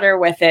work better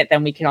with it,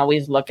 then we can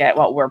always look at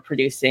what we're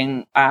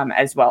producing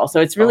as well." So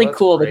it's really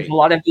cool because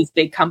a lot of these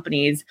big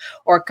companies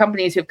or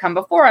companies who've come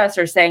before us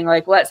are saying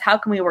like, how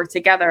can we work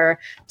together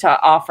to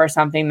offer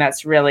something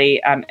that's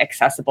really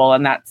accessible?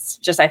 And that's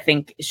just, I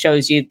think,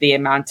 shows you the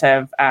amount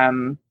of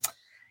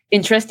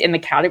interest in the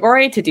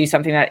category to do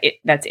something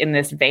that's in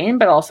this vein.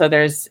 But also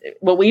there's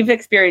what we've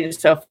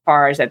experienced so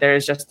far is that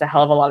there's just a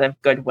hell of a lot of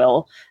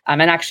goodwill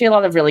and actually a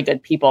lot of really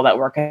good people that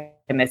work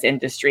in this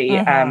industry,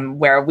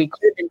 where we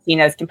could have been seen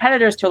as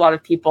competitors to a lot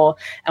of people.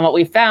 And what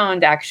we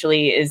found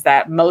actually is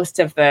that most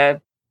of the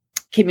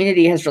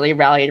community has really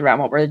rallied around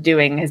what we're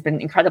doing, has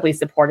been incredibly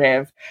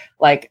supportive.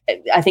 Like,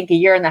 I think a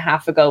year and a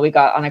half ago, we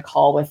got on a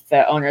call with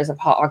the owners of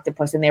Hot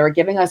Octopuss, and they were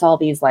giving us all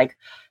these like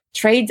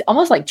trades,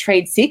 almost like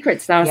trade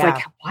secrets. And I was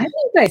like, why are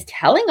you guys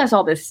telling us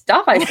all this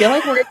stuff? I feel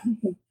like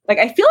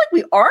I feel like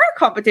we are in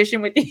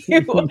competition with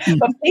you, but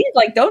please,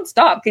 like, don't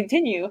stop,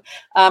 continue.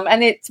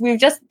 And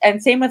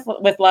same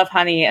with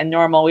Lovehoney and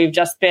Normal. We've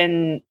just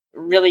been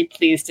really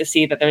pleased to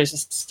see that there's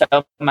just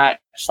so much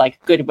like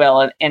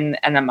goodwill in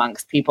and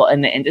amongst people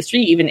in the industry,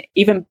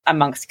 even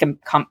amongst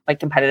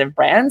competitive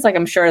brands. Like,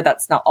 I'm sure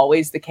that's not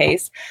always the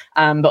case,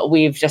 but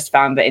we've just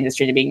found the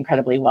industry to be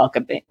incredibly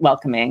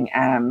welcoming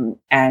and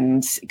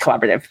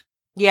collaborative.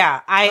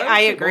 Yeah, I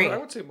agree. I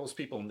would say most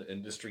people in the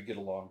industry get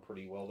along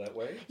pretty well that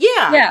way.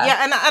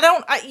 Yeah. And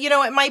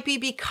it might be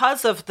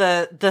because of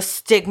the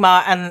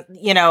stigma and,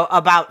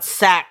 about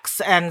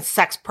sex and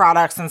sex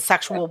products and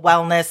sexual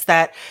wellness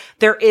that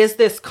there is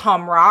this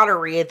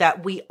camaraderie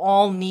that we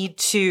all need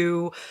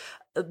to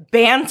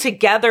band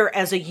together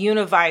as a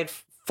unified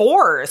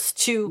force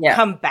to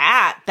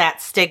combat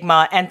that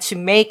stigma and to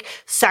make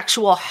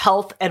sexual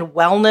health and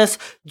wellness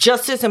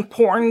just as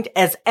important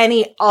as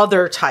any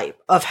other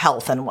type of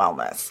health and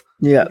wellness.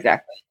 Yeah.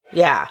 Exactly.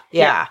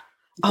 Yeah.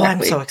 Oh,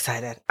 I'm so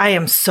excited. I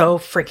am so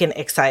freaking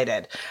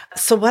excited.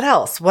 So what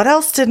else? What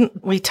else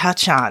didn't we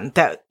touch on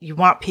that you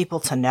want people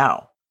to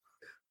know?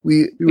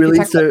 We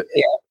released a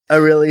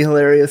really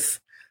hilarious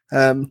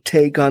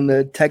take on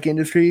the tech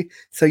industry.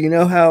 So you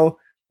know how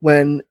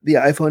when the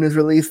iPhone is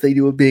released, they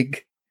do a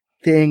big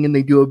thing and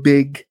they do a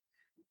big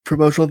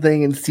promotional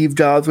thing, and Steve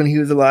Jobs, when he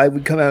was alive,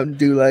 would come out and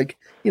do like,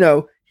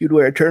 he'd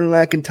wear a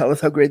turtleneck and tell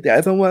us how great the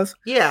iPhone was.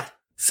 Yeah.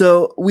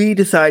 So we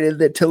decided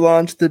that to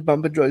launch the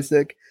Bumpin'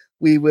 Joystick,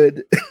 we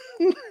would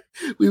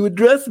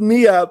dress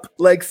me up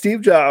like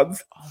Steve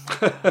Jobs,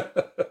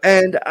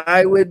 and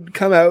I would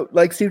come out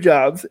like Steve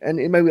Jobs and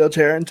in my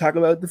wheelchair and talk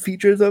about the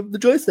features of the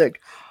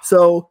joystick.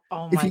 So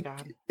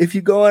if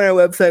you go on our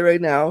website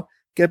right now,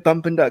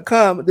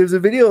 getbumpin.com, there's a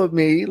video of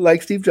me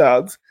like Steve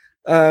Jobs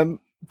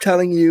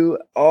telling you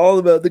all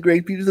about the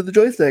great features of the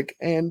joystick,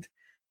 and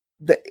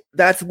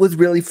that was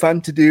really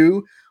fun to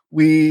do.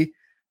 We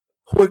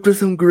worked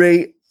with a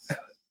great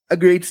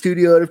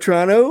studio out of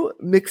Toronto,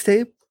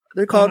 Mixtape.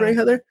 They're called, right,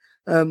 Heather?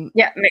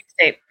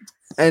 Mixtape.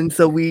 And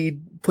so we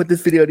put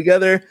this video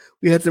together.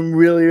 We had some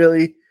really,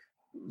 really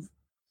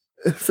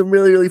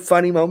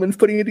funny moments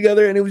putting it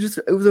together, and it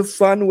was a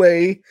fun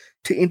way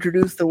to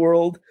introduce the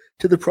world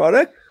to the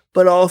product,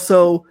 but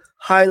also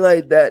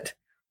highlight that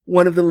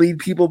one of the lead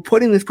people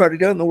putting this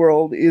product out in the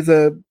world is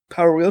a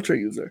power wheelchair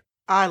user.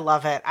 I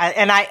love it.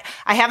 I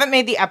haven't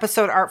made the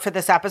episode art for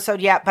this episode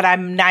yet, but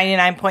I'm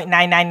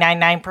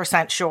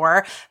 99.9999%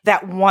 sure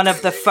that one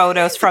of the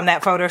photos from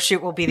that photo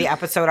shoot will be the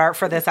episode art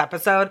for this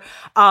episode.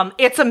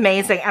 It's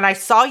amazing. And I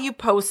saw you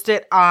post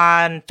it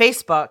on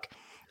Facebook,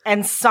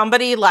 and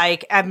somebody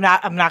I'm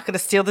not going to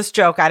steal this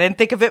joke. I didn't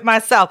think of it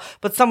myself,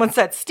 but someone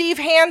said Steve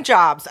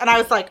Handjobs. And I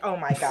was like, oh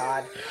my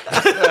God.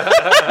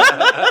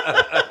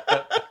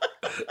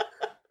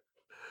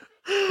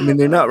 I mean,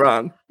 they're not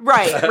wrong.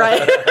 Right.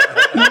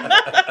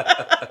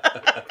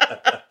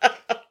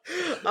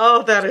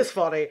 Oh, that is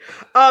funny.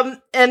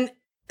 And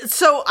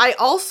so I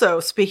also,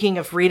 speaking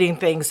of reading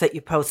things that you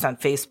post on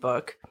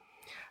Facebook,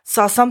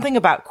 saw something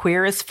about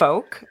Queer as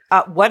Folk.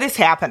 What is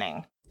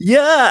happening?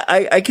 Yeah,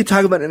 I could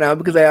talk about it now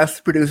because I asked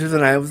the producers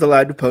and I was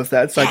allowed to post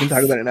that, so yes. I can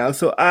talk about it now.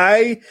 So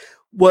I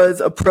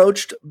was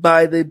approached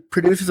by the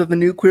producers of the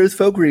new Queer as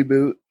Folk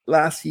reboot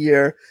last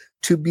year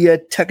to be a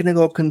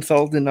technical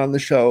consultant on the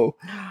show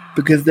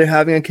because they're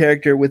having a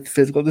character with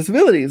physical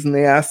disabilities, and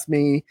they asked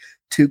me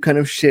to kind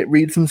of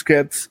read some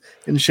scripts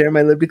and share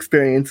my lived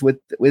experience with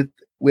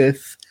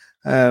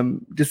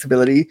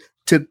disability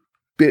to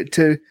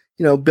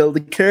build a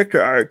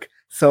character arc.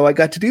 So I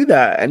got to do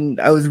that, and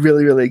I was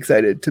really, really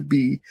excited to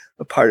be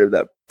a part of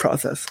that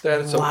process.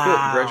 That is so cool.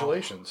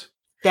 Congratulations.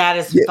 That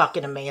is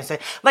fucking amazing.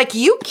 Like,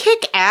 you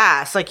kick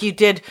ass. Like, you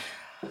did.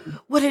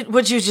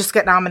 Would you just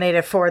get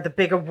nominated for the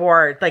big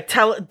award? Like,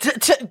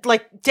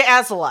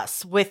 dazzle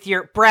us with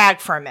your brag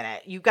for a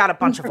minute. You got a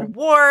bunch of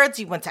awards.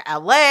 You went to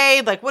LA.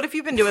 Like, what have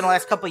you been doing the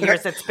last couple of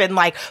years that's been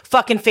like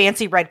fucking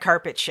fancy red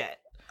carpet shit?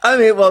 I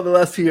mean, well, the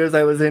last few years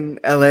I was in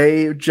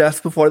LA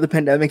just before the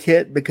pandemic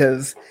hit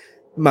because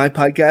my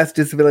podcast,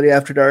 Disability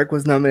After Dark,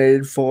 was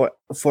nominated for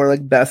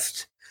like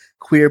best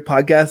queer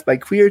podcast by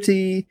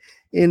Queerty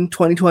in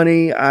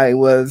 2020. I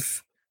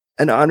was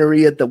an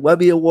honoree at the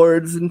Webby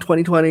Awards in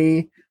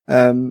 2020.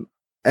 And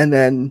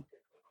then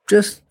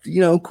just,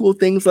 cool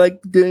things like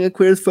doing a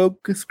Queer as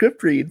Folk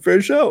script read for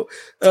a show.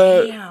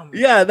 Damn.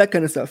 Yeah, that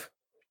kind of stuff.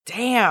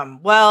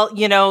 Damn. Well,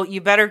 you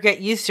better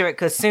get used to it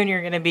because soon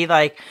you're going to be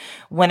like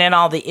winning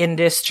all the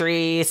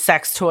industry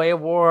sex toy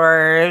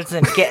awards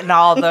and getting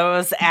all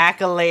those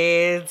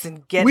accolades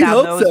and getting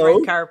on those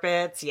red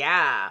carpets.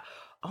 Yeah.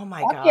 Oh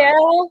my God.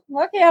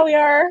 Yeah, we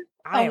are.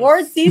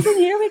 Award season,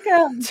 here we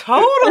go.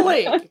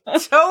 Totally.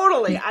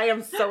 I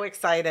am so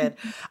excited.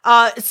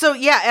 So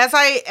yeah,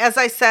 as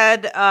I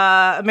said,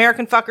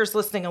 American fuckers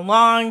listening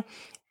along,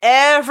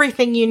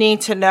 everything you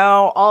need to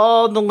know,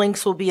 all the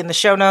links will be in the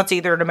show notes,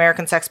 either at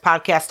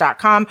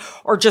americansexpodcast.com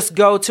or just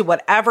go to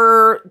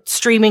whatever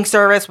streaming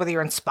service, whether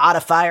you're in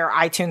Spotify or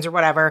iTunes or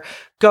whatever,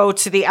 go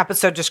to the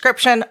episode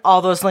description.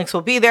 All those links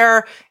will be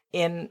there.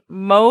 In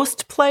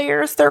most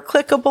players, they're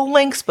clickable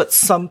links, but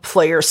some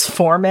players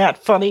format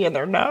funny and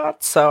they're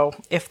not. So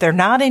if they're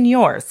not in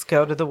yours,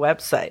 go to the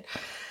website.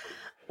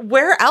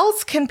 Where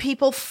else can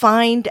people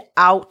find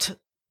out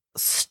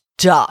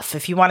stuff?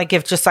 If you want to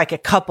give just like a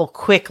couple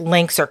quick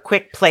links or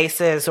quick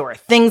places or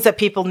things that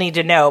people need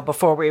to know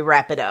before we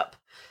wrap it up.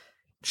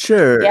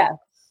 Sure. Yeah.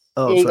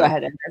 You go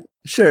ahead.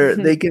 Sure.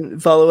 They can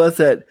follow us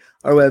at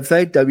our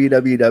website,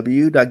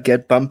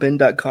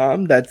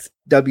 www.getbumpin.com. That's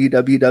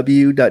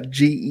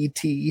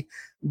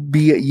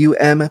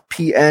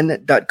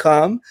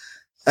www.getbumpn.com.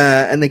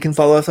 And they can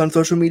follow us on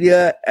social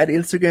media at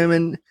Instagram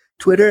and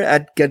Twitter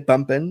at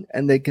getbumpin,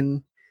 and they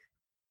can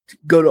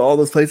go to all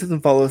those places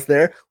and follow us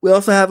there. We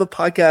also have a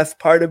podcast,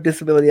 part of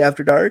Disability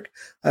After Dark.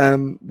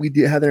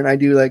 Heather and I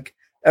do like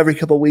every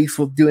couple of weeks,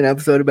 we'll do an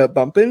episode about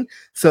bumpin'.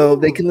 So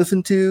they can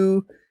listen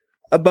to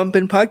a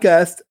bumpin'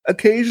 podcast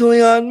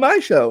occasionally on my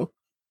show.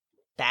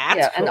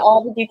 That's cool. And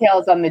all the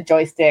details on the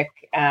joystick,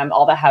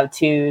 all the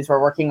how-tos.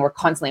 We're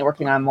constantly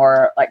working on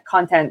more like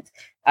content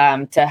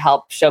to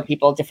help show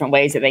people different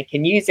ways that they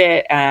can use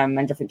it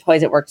and different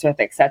toys it works with,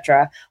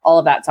 etc. All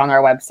of that's on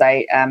our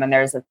website, and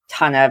there's a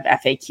ton of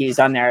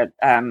FAQs on there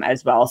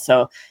as well.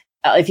 So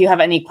if you have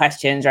any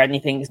questions or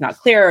anything is not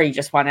clear, or you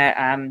just want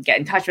to get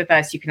in touch with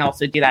us, you can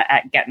also do that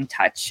at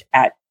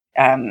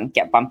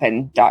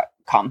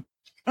getintouch@getbumpin.com.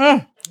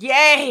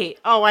 Yay!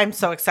 Oh, I'm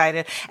so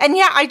excited. And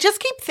yeah, I just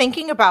keep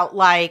thinking about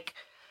like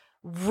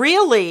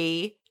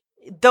really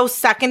those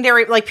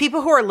secondary, like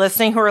people who are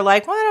listening who are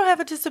like, well, I don't have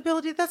a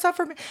disability. That's not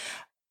for me.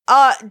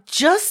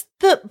 Just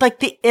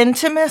the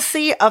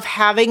intimacy of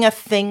having a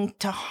thing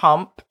to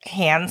hump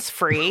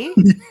hands-free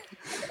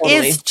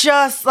is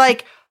just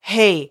like,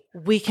 hey,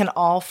 we can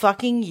all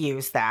fucking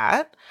use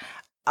that.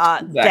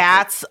 Exactly.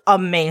 That's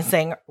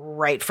amazing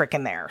right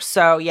freaking there.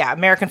 So yeah,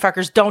 American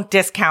fuckers, don't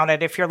discount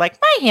it if you're like,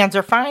 my hands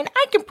are fine,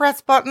 I can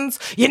press buttons.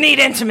 You need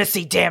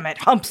intimacy, damn it.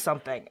 Hump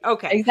something.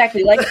 Okay.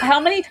 Exactly. Like how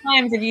many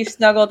times have you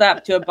snuggled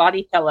up to a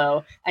body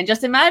pillow and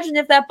just imagine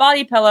if that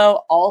body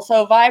pillow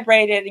also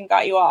vibrated and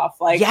got you off?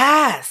 Like,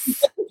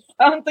 yes.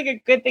 Sounds like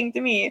a good thing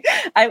to me.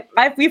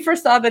 We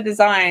first saw the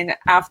design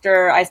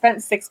after I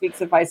spent 6 weeks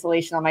of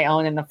isolation on my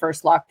own in the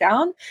first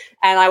lockdown.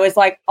 And I was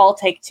like, I'll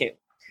take 2.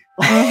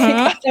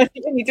 I don't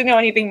need to know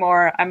anything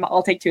more.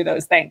 I'll take 2 of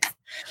those. Thanks.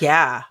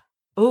 Yeah.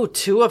 Ooh,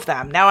 2 of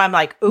them. Now I'm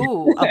like,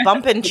 ooh, a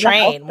bumpin'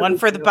 train. One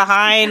for the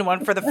behind,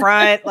 one for the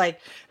front. Like,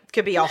 it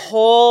could be a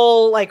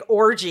whole like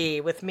orgy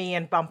with me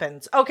and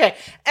bumpins. Okay.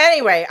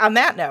 Anyway, on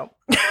that note,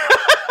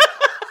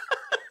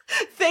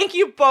 thank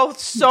you both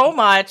so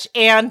much.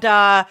 And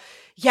yeah,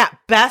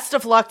 best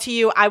of luck to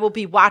you. I will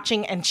be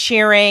watching and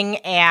cheering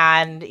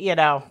and,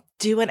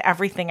 doing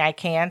everything I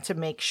can to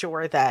make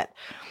sure that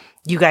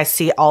you guys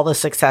see all the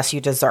success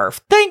you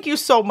deserve. Thank you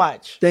so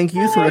much. Thank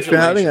you so much for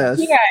having us.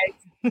 You guys.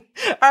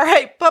 All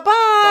right.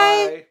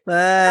 Bye-bye.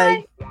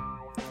 Bye.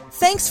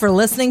 Thanks for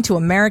listening to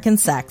American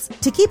Sex.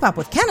 To keep up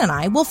with Ken and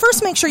I, well,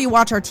 first make sure you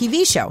watch our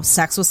TV show,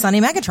 Sex with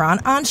Sunny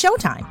Megatron, on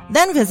Showtime.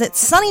 Then visit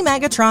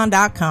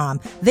sunnymegatron.com.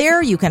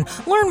 There you can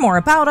learn more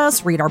about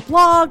us, read our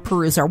blog,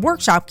 peruse our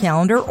workshop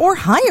calendar, or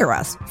hire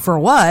us. For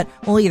what?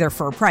 Well, either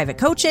for private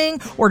coaching,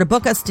 or to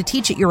book us to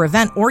teach at your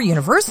event or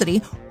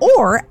university,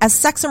 or as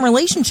sex and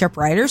relationship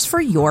writers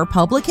for your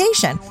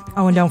publication.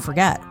 Oh, and don't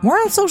forget, we're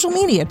on social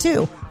media,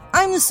 too.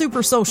 I'm the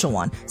super social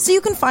one, so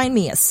you can find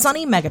me as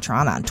Sunny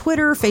Megatron on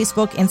Twitter,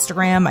 Facebook,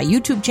 Instagram, my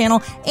YouTube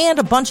channel, and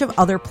a bunch of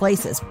other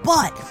places.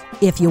 But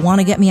if you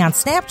want to get me on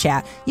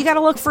Snapchat, you got to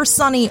look for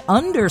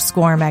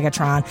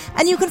Sunny_Megatron,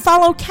 and you can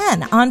follow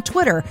Ken on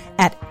Twitter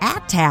at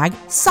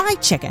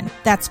 @tag_SyChicken.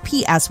 That's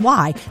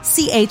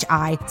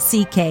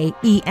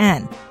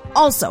PSYCHICKEN.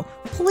 Also,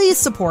 please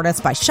support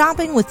us by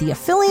shopping with the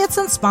affiliates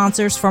and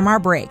sponsors from our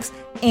breaks.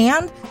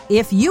 And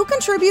if you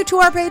contribute to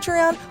our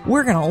Patreon,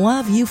 we're going to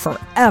love you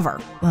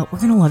forever. Well, we're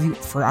going to love you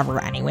forever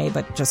anyway,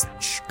 but just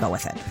go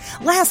with it.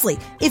 Lastly,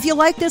 if you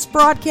like this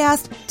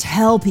broadcast,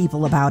 tell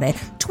people about it.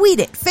 Tweet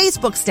it,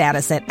 Facebook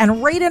status it,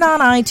 and rate it on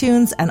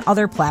iTunes and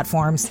other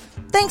platforms.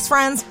 Thanks,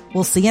 friends.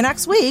 We'll see you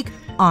next week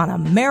on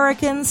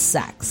American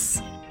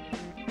Sex.